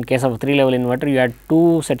 In case of a 3 level inverter, you had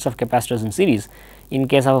 2 sets of capacitors in series. In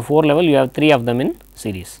case of a 4 level, you have 3 of them in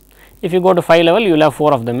series. If you go to 5 level, you will have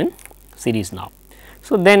 4 of them in series now.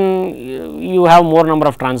 So, then you have more number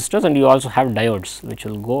of transistors and you also have diodes which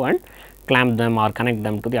will go and clamp them or connect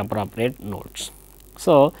them to the appropriate nodes.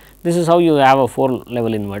 So, this is how you have a 4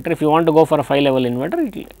 level inverter. If you want to go for a 5 level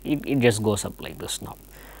inverter, it just goes up like this now.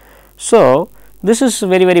 So, this is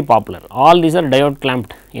very popular, all these are diode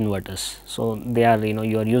clamped inverters. So, they are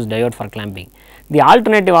you are use diode for clamping. The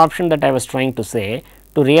alternative option that I was trying to say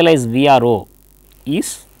to realize VRO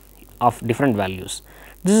is of different values.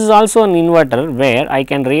 This is also an inverter where I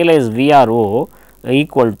can realize VRO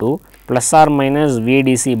equal to plus or minus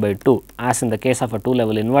VDC by 2 as in the case of a 2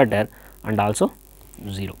 level inverter and also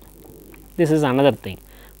 0. This is another thing.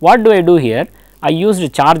 What do I do here? I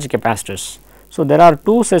used charge capacitors. So, there are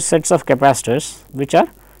 2 sets of capacitors which are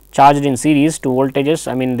charged in series to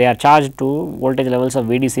voltages, I mean they are charged to voltage levels of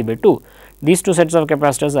VDC by 2. These two sets of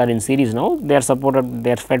capacitors are in series now, they are supported,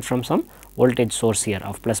 they are fed from some voltage source here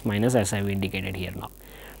of plus minus as I have indicated here now.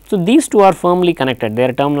 So, these two are firmly connected,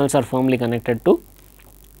 their terminals are firmly connected to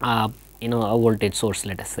a voltage source,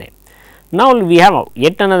 let us say. Now, we have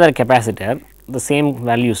yet another capacitor, the same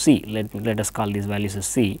value C, let us call these values as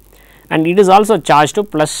C, and it is also charged to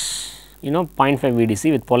plus 0.5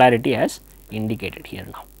 VDC with polarity as indicated here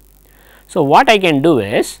now. So, what I can do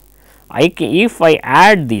is if I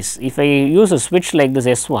add this, if I use a switch like this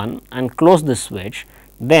S1 and close this switch,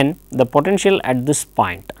 then the potential at this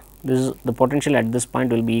point, this is the potential at this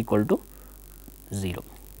point will be equal to 0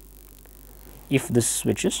 if this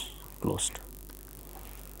switch is closed.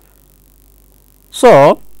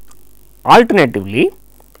 So, alternatively,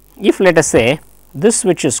 if let us say this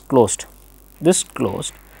switch is closed, this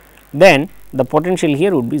closed, then the potential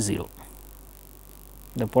here would be 0,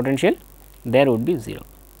 the potential there would be 0.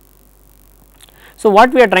 So,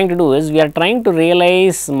 what we are trying to do is we are trying to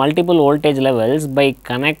realize multiple voltage levels by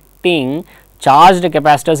connecting charged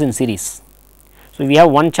capacitors in series. So, we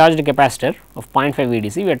have one charged capacitor of 0.5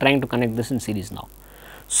 VDC, we are trying to connect this in series now.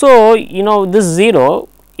 So, this 0,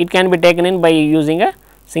 it can be taken in by using a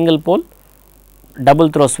single pole double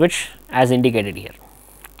throw switch as indicated here.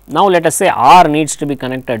 Now, let us say R needs to be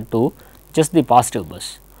connected to just the positive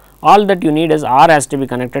bus. All that you need is R has to be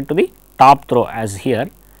connected to the top throw as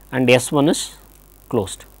here, and S1 is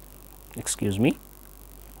closed, excuse me,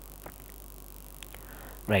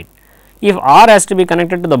 right. If R has to be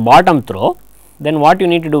connected to the bottom throw, then what you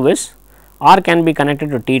need to do is R can be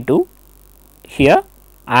connected to T2 here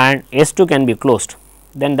and S2 can be closed,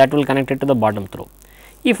 then that will connect it to the bottom throw.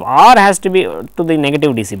 If R has to be to the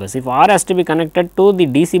negative DC bus, if R has to be connected to the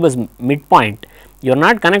DC bus midpoint, you are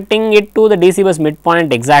not connecting it to the DC bus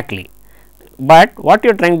midpoint exactly, but what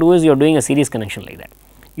you are trying to do is you are doing a series connection like that.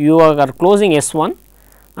 You are closing S1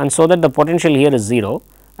 and so that the potential here is 0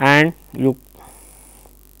 and you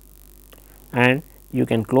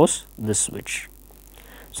can close this switch.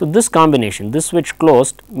 So, this combination, this switch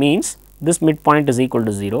closed means this midpoint is equal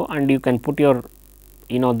to 0 and you can put your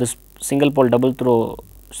this single pole double throw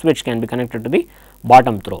switch can be connected to the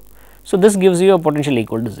bottom throw. So, this gives you a potential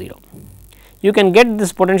equal to 0. You can get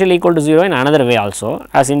this potential equal to 0 in another way also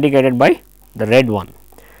as indicated by the red one.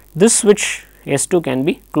 This switch S2 can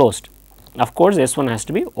be closed, of course, S1 has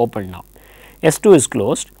to be opened now, S2 is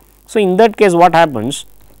closed. So, in that case what happens,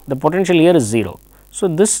 the potential here is 0. So,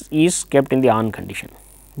 this is kept in the on condition,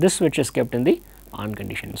 this switch is kept in the on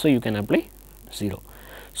condition. So, you can apply 0.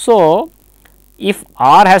 So, if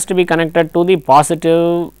R has to be connected to the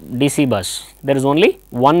positive DC bus, there is only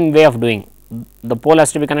one way of doing, the pole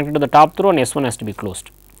has to be connected to the top throw and S1 has to be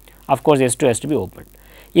closed, of course, S2 has to be opened.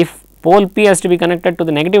 If pole P has to be connected to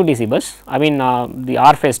the negative DC bus, I mean the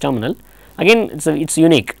R phase terminal, again it is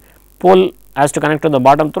unique, pole has to connect to the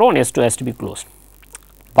bottom throw and S2 has to be closed.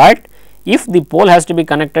 But if the pole has to be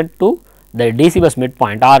connected to the DC bus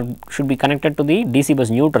midpoint or should be connected to the DC bus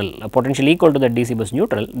neutral, a potential equal to the DC bus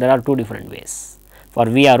neutral, there are two different ways. For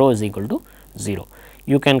VRO is equal to 0.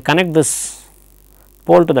 You can connect this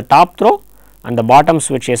pole to the top throw and the bottom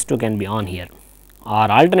switch S2 can be on here, or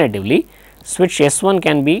alternatively switch S1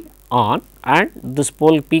 can be on and this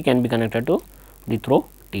pole P can be connected to the throw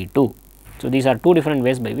T2. So, these are two different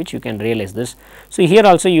ways by which you can realize this. So, here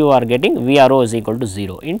also you are getting VRO is equal to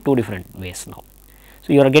 0 in two different ways now.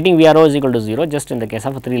 So, you are getting VRO is equal to 0 just in the case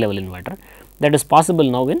of a 3 level inverter, that is possible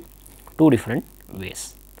now in two different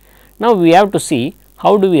ways. Now, we have to see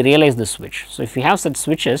how do we realize this switch. So, if you have such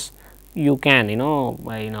switches, you can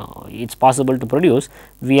it is possible to produce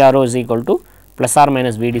VRO is equal to plus or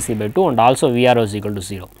minus VDC by 2 and also VRO is equal to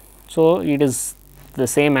 0. So, it is the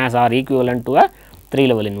same as or equivalent to a 3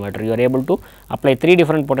 level inverter, you are able to apply 3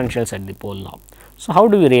 different potentials at the pole now. So, how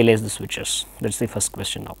do we realize the switches? That is the first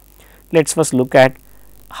question now. Let us first look at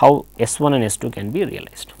how S1 and S2 can be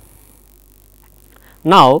realized.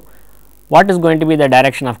 Now, what is going to be the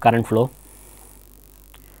direction of current flow?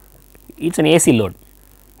 It is an AC load.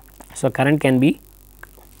 So, current can be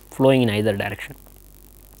flowing in either direction.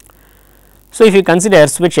 So, if you consider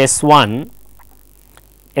switch S1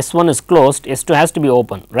 is closed, S2 has to be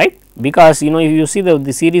open, right, because if you see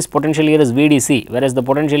the series potential here is VDC, whereas the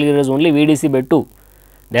potential here is only VDC by 2.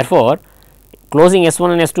 Therefore, closing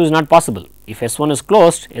S1 and S2 is not possible. If S1 is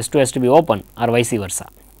closed, S2 has to be open or vice versa,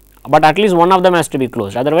 but at least one of them has to be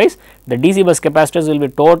closed, otherwise the DC bus capacitors will be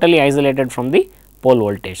totally isolated from the pole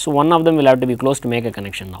voltage. So, one of them will have to be closed to make a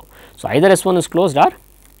connection now. So, either S1 is closed or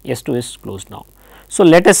S2 is closed now. So,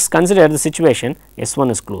 let us consider the situation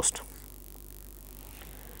S1 is closed.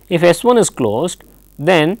 If S1 is closed,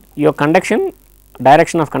 then your conduction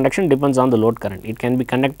direction of conduction depends on the load current. It can be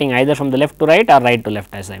conducting either from the left to right or right to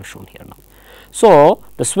left, as I have shown here now. So,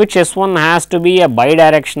 the switch S1 has to be a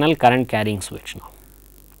bidirectional current carrying switch now.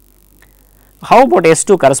 How about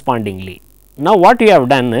S2 correspondingly? Now, what you have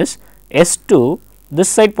done is S2, this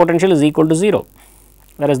side potential is equal to 0,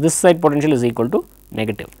 whereas this side potential is equal to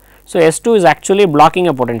negative. So, S2 is actually blocking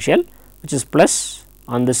a potential which is plus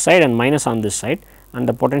on this side and minus on this side, and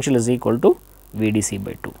the potential is equal to VDC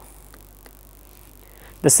by 2.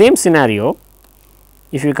 The same scenario,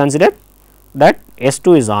 if you consider that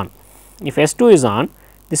S2 is on, if S2 is on,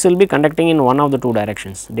 this will be conducting in one of the two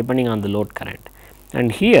directions depending on the load current,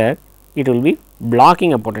 and here it will be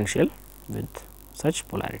blocking a potential with such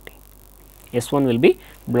polarity. S1 will be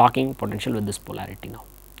blocking potential with this polarity now,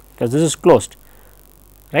 because this is closed,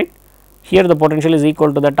 right. Here the potential is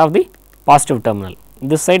equal to that of the positive terminal,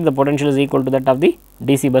 this side the potential is equal to that of the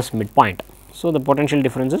DC bus midpoint. So, the potential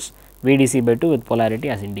difference is VDC by 2 with polarity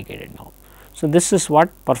as indicated now. So, this is what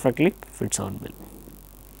perfectly fits our bill.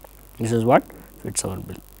 This is what fits our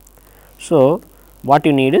bill. So, what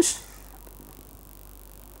you need is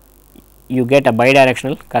you get a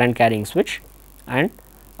bidirectional current carrying switch and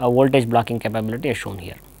a voltage blocking capability as shown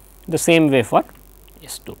here. The same way for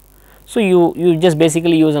S2. So, you just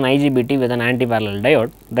basically use an IGBT with an anti-parallel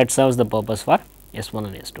diode that serves the purpose for S1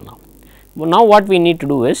 and S2 now. Now, what we need to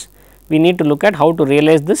do is we need to look at how to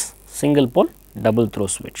realize this single pole double throw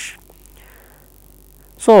switch.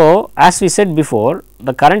 So, as we said before,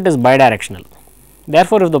 the current is bidirectional.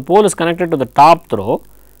 Therefore, if the pole is connected to the top throw,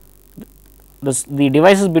 the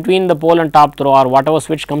devices between the pole and top throw or whatever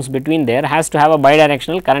switch comes between there has to have a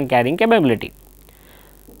bidirectional current carrying capability.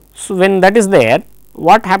 So, when that is there,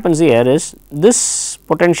 what happens here is this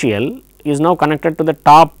potential is now connected to the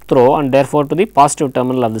top throw and therefore, to the positive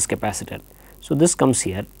terminal of this capacitor. So, this comes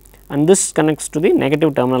here and this connects to the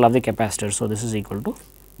negative terminal of the capacitor. So, this is equal to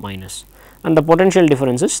minus, and the potential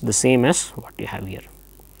difference is the same as what you have here.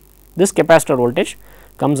 This capacitor voltage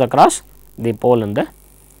comes across the pole and the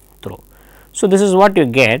throw. So, this is what you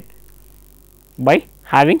get by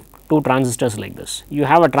having two transistors like this. You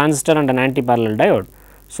have a transistor and an anti-parallel diode,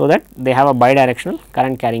 so that they have a bidirectional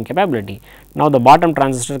current carrying capability. Now, the bottom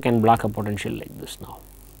transistor can block a potential like this now.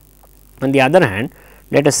 On the other hand,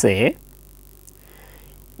 let us say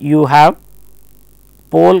you have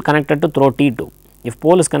pole connected to throw T2. If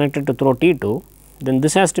pole is connected to throw T2, then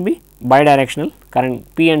this has to be bidirectional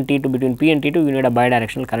current P and T2, between P and T2 you need a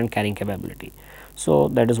bidirectional current carrying capability. So,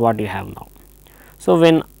 that is what you have now. So,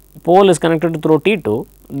 when pole is connected to throw T2,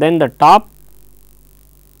 then the top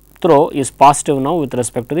throw is positive now with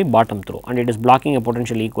respect to the bottom throw, and it is blocking a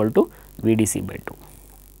potential equal to VDC by 2.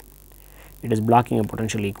 It is blocking a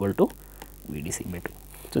potential equal to VDC by 2.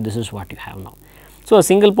 So, this is what you have now. So, a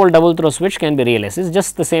single pole double throw switch can be realized. It is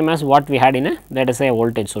just the same as what we had in a, let us say, a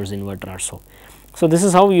voltage source inverter or so. So, this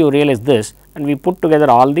is how you realize this, and we put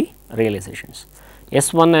together all the realizations.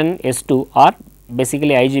 S1 and S2 are basically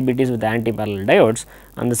IGBTs with anti-parallel diodes,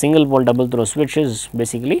 and the single pole double throw switch is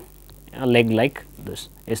basically a leg like this,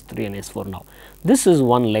 S3 and S4 now. This is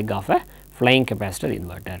one leg of a flying capacitor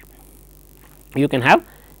inverter. You can have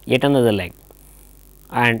yet another leg,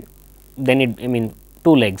 and then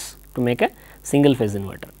two legs to make a single phase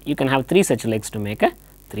inverter. You can have 3 such legs to make a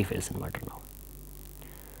 3 phase inverter now.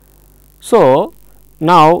 So,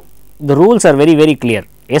 now the rules are very clear.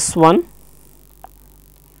 S1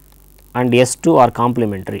 and S2 are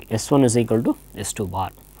complementary. S1 is equal to S2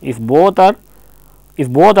 bar. If both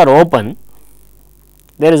are open,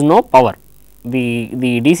 there is no power. The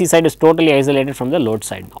DC side is totally isolated from the load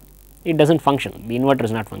side now. It does not function. The inverter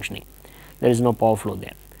is not functioning. There is no power flow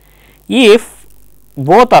there. If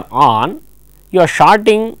both are on, you are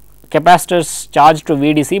shorting capacitors charged to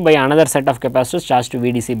VDC by another set of capacitors charged to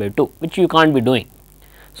VDC by 2, which you can't be doing.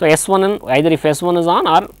 So, S1 and either if S1 is on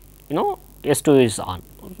or S2 is on,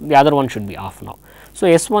 the other one should be off now. So,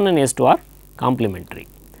 S1 and S2 are complementary,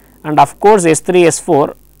 and of course, S3,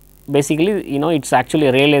 S4 basically it is actually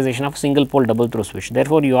a realization of single pole double throw switch.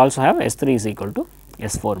 Therefore, you also have S3 is equal to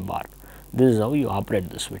S4 bar. This is how you operate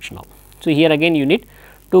the switch now. So, here again you need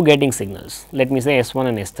two gating signals, let me say S1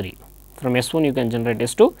 and S3. From S1 you can generate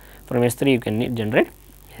S2, from S3 you can generate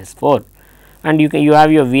S4, and you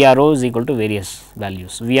have your VRO is equal to various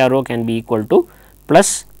values. VRO can be equal to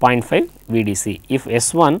plus 0.5 VDC. If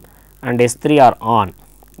S1 and S3 are on,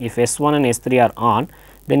 if S1 and S3 are on,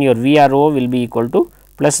 then your VRO will be equal to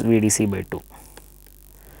plus VDC by 2.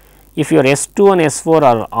 If your S2 and S4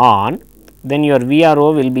 are on, then your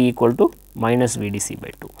VRO will be equal to minus VDC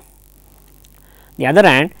by 2. The other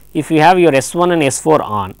hand, if you have your S1 and S4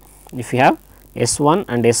 on, if you have S1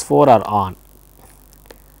 and S4 are on,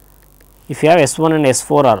 if you have S1 and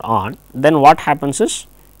S4 are on, then what happens is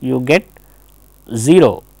you get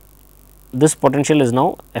 0, this potential is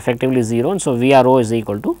now effectively 0, and so VRO is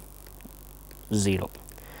equal to 0.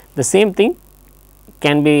 The same thing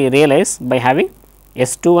can be realized by having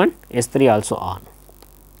S2 and S3 also on.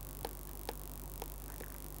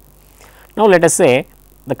 Now, let us say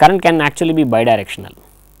the current can actually be bidirectional.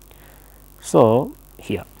 So,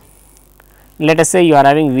 here let us say you are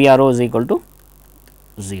having VRO is equal to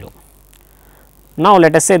 0. Now,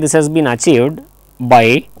 let us say this has been achieved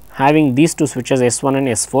by having these two switches S1 and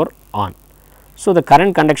S4 on. So, the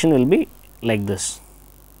current conduction will be like this.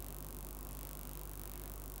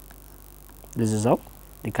 This is how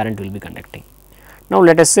the current will be conducting. Now,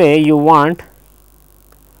 let us say you want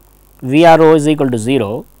VRO is equal to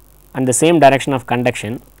 0 and the same direction of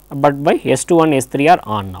conduction, but by S2 and S3 are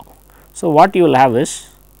on now. So, what you will have is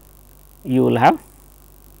you will have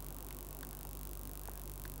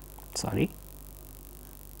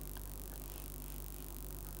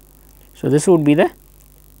So, this would be the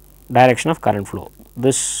direction of current flow.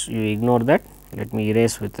 This you ignore that, let me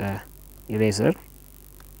erase with a eraser.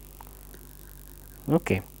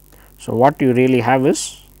 Okay. So, what you really have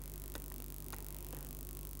is,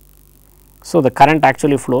 so the current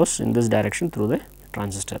actually flows in this direction through the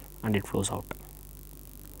transistor and it flows out.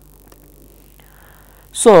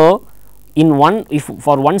 So, in one, if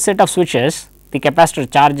for one set of switches the capacitor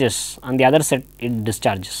charges and the other set it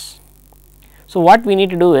discharges. So, what we need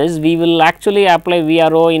to do is we will actually apply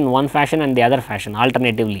VRO in one fashion and the other fashion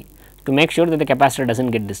alternatively to make sure that the capacitor does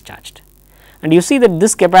not get discharged. And you see that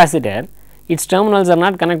this capacitor, its terminals are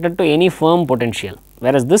not connected to any firm potential,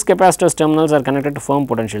 whereas this capacitor's terminals are connected to firm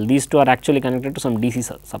potential. These two are actually connected to some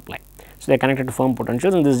DC supply. So, they are connected to firm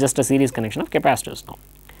potentials, and this is just a series connection of capacitors now.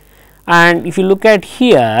 And if you look at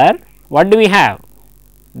here, what do we have?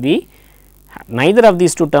 Neither of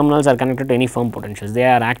these two terminals are connected to any firm potentials, they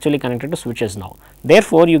are actually connected to switches now.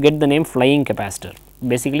 Therefore, you get the name flying capacitor.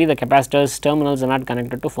 Basically, the capacitor's terminals are not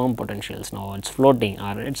connected to firm potentials now, it is floating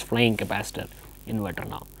or it is flying capacitor inverter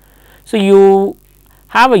now. So, you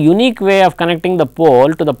have a unique way of connecting the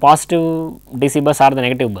pole to the positive DC bus or the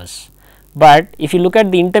negative bus. But if you look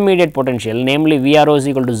at the intermediate potential, namely VRO is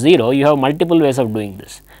equal to 0, you have multiple ways of doing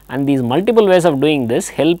this, and these multiple ways of doing this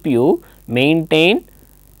help you maintain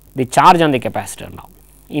the charge on the capacitor now.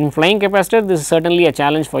 In flying capacitor, this is certainly a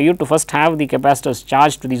challenge for you to first have the capacitors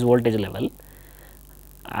charged to this voltage level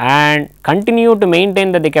and continue to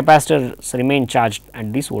maintain that the capacitors remain charged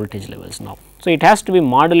at these voltage levels now. So, it has to be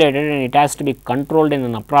modulated and it has to be controlled in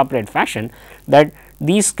an appropriate fashion that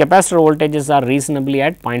these capacitor voltages are reasonably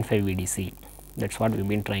at 0.5 VDC, that is what we have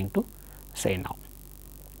been trying to say now.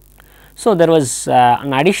 So, there was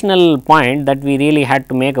an additional point that we really had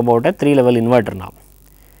to make about a 3-level inverter now.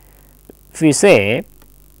 If we say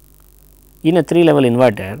in a 3-level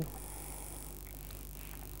inverter,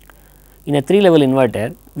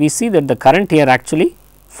 we see that the current here actually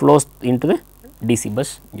flows into the DC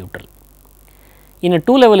bus neutral. In a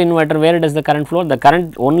 2-level inverter, where does the current flow? The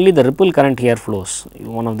current, only the ripple current here flows.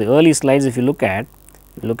 One of the early slides, if you look at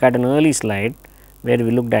an early slide where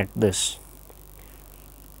we looked at this,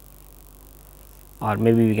 or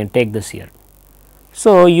maybe we can take this here.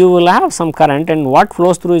 So, you will have some current, and what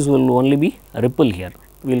flows through is will only be a ripple here.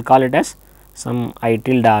 We will call it as some I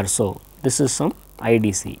tilde or so. This is some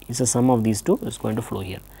IDC. It is a sum of these two is going to flow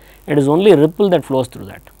here. It is only ripple that flows through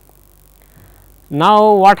that.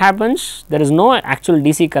 Now, what happens? There is no actual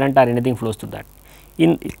DC current or anything flows through that.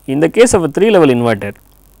 In the case of a 3-level inverter,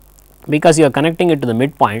 because you are connecting it to the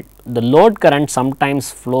midpoint, the load current sometimes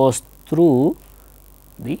flows through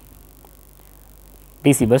the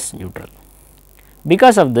DC bus neutral.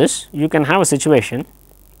 Because of this, you can have a situation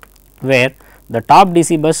where the top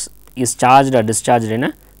DC bus is charged or discharged in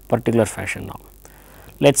a particular fashion now.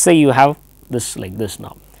 Let us say you have this like this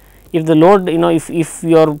now. If the load, if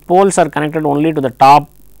your poles are connected only to the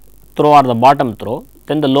top throw or the bottom throw,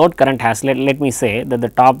 then the load current has, let me say that the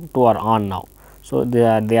top two are on now. So,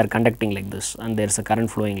 they are conducting like this, and there is a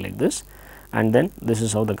current flowing like this, and then this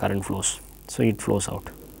is how the current flows. So, it flows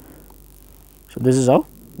out. So, this is how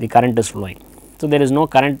the current is flowing. So, there is no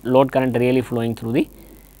load current really flowing through the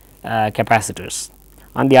capacitors.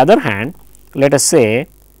 On the other hand, let us say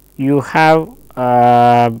you have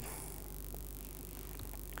A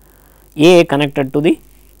connected to the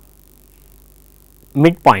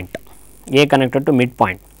midpoint,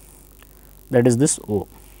 that is this O.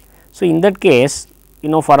 So, in that case,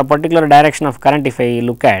 for a particular direction of current, if I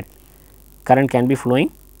look at, current can be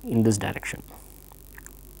flowing in this direction.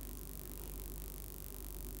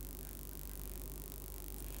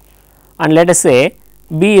 And let us say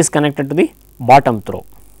B is connected to the bottom throw.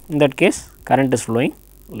 In that case, current is flowing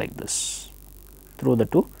like this through the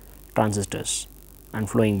two transistors and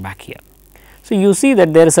flowing back here. So, you see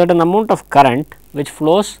that there is certain amount of current which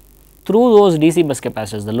flows through those DC bus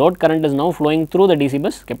capacitors. The load current is now flowing through the DC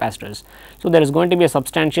bus capacitors. So, there is going to be a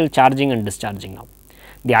substantial charging and discharging now.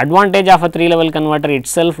 The advantage of a 3 level converter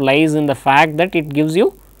itself lies in the fact that it gives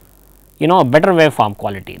you a better waveform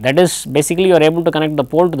quality, that is basically you are able to connect the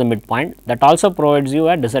pole to the midpoint. That also provides you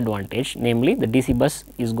a disadvantage, namely the DC bus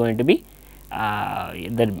is going to be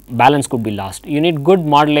the balance could be lost. You need good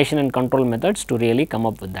modulation and control methods to really come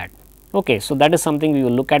up with that. Okay, so that is something we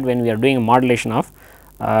will look at when we are doing a modulation of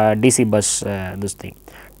DC bus this thing.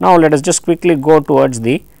 Now, let us just quickly go towards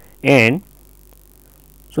the end.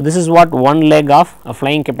 So, this is what one leg of a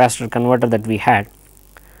flying capacitor converter that we had.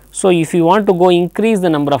 So, if you want to go increase the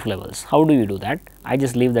number of levels, how do you do that? I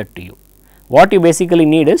just leave that to you. What you basically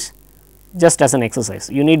need is just as an exercise,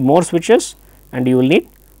 you need more switches and you will need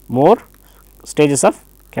more stages of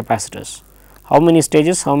capacitors. How many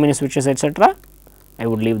stages, how many switches, etc., I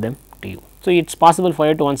would leave them to you. So, it is possible for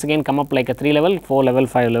you to once again come up like a 3 level, 4 level,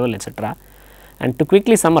 5 level, etc. And to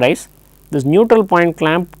quickly summarize, this neutral point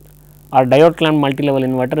clamp or diode clamp multi-level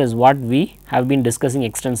inverter is what we have been discussing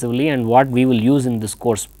extensively and what we will use in this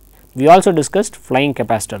course. We also discussed flying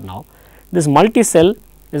capacitor now. This multi-cell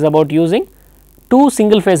is about using 2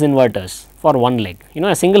 single phase inverters for one leg.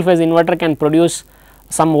 A single phase inverter can produce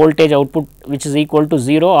some voltage output which is equal to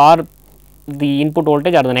 0 or the input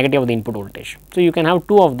voltage or the negative of the input voltage. So, you can have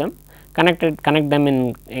 2 of them connect them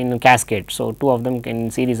in cascade. So, 2 of them can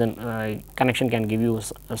in series and connection can give you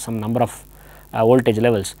some number of voltage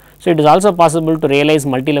levels. So, it is also possible to realize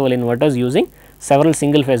multi-level inverters using several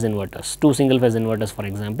single phase inverters, 2 single phase inverters for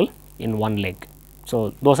example in one leg.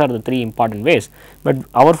 So, those are the 3 important ways, but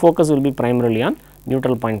our focus will be primarily on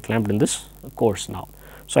neutral point clamped in this course now.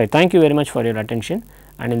 So, I thank you very much for your attention,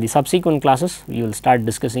 and in the subsequent classes we will start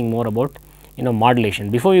discussing more about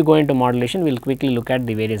modulation. Before we go into modulation, we will quickly look at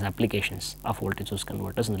the various applications of voltage source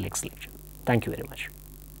converters in the next lecture. Thank you very much.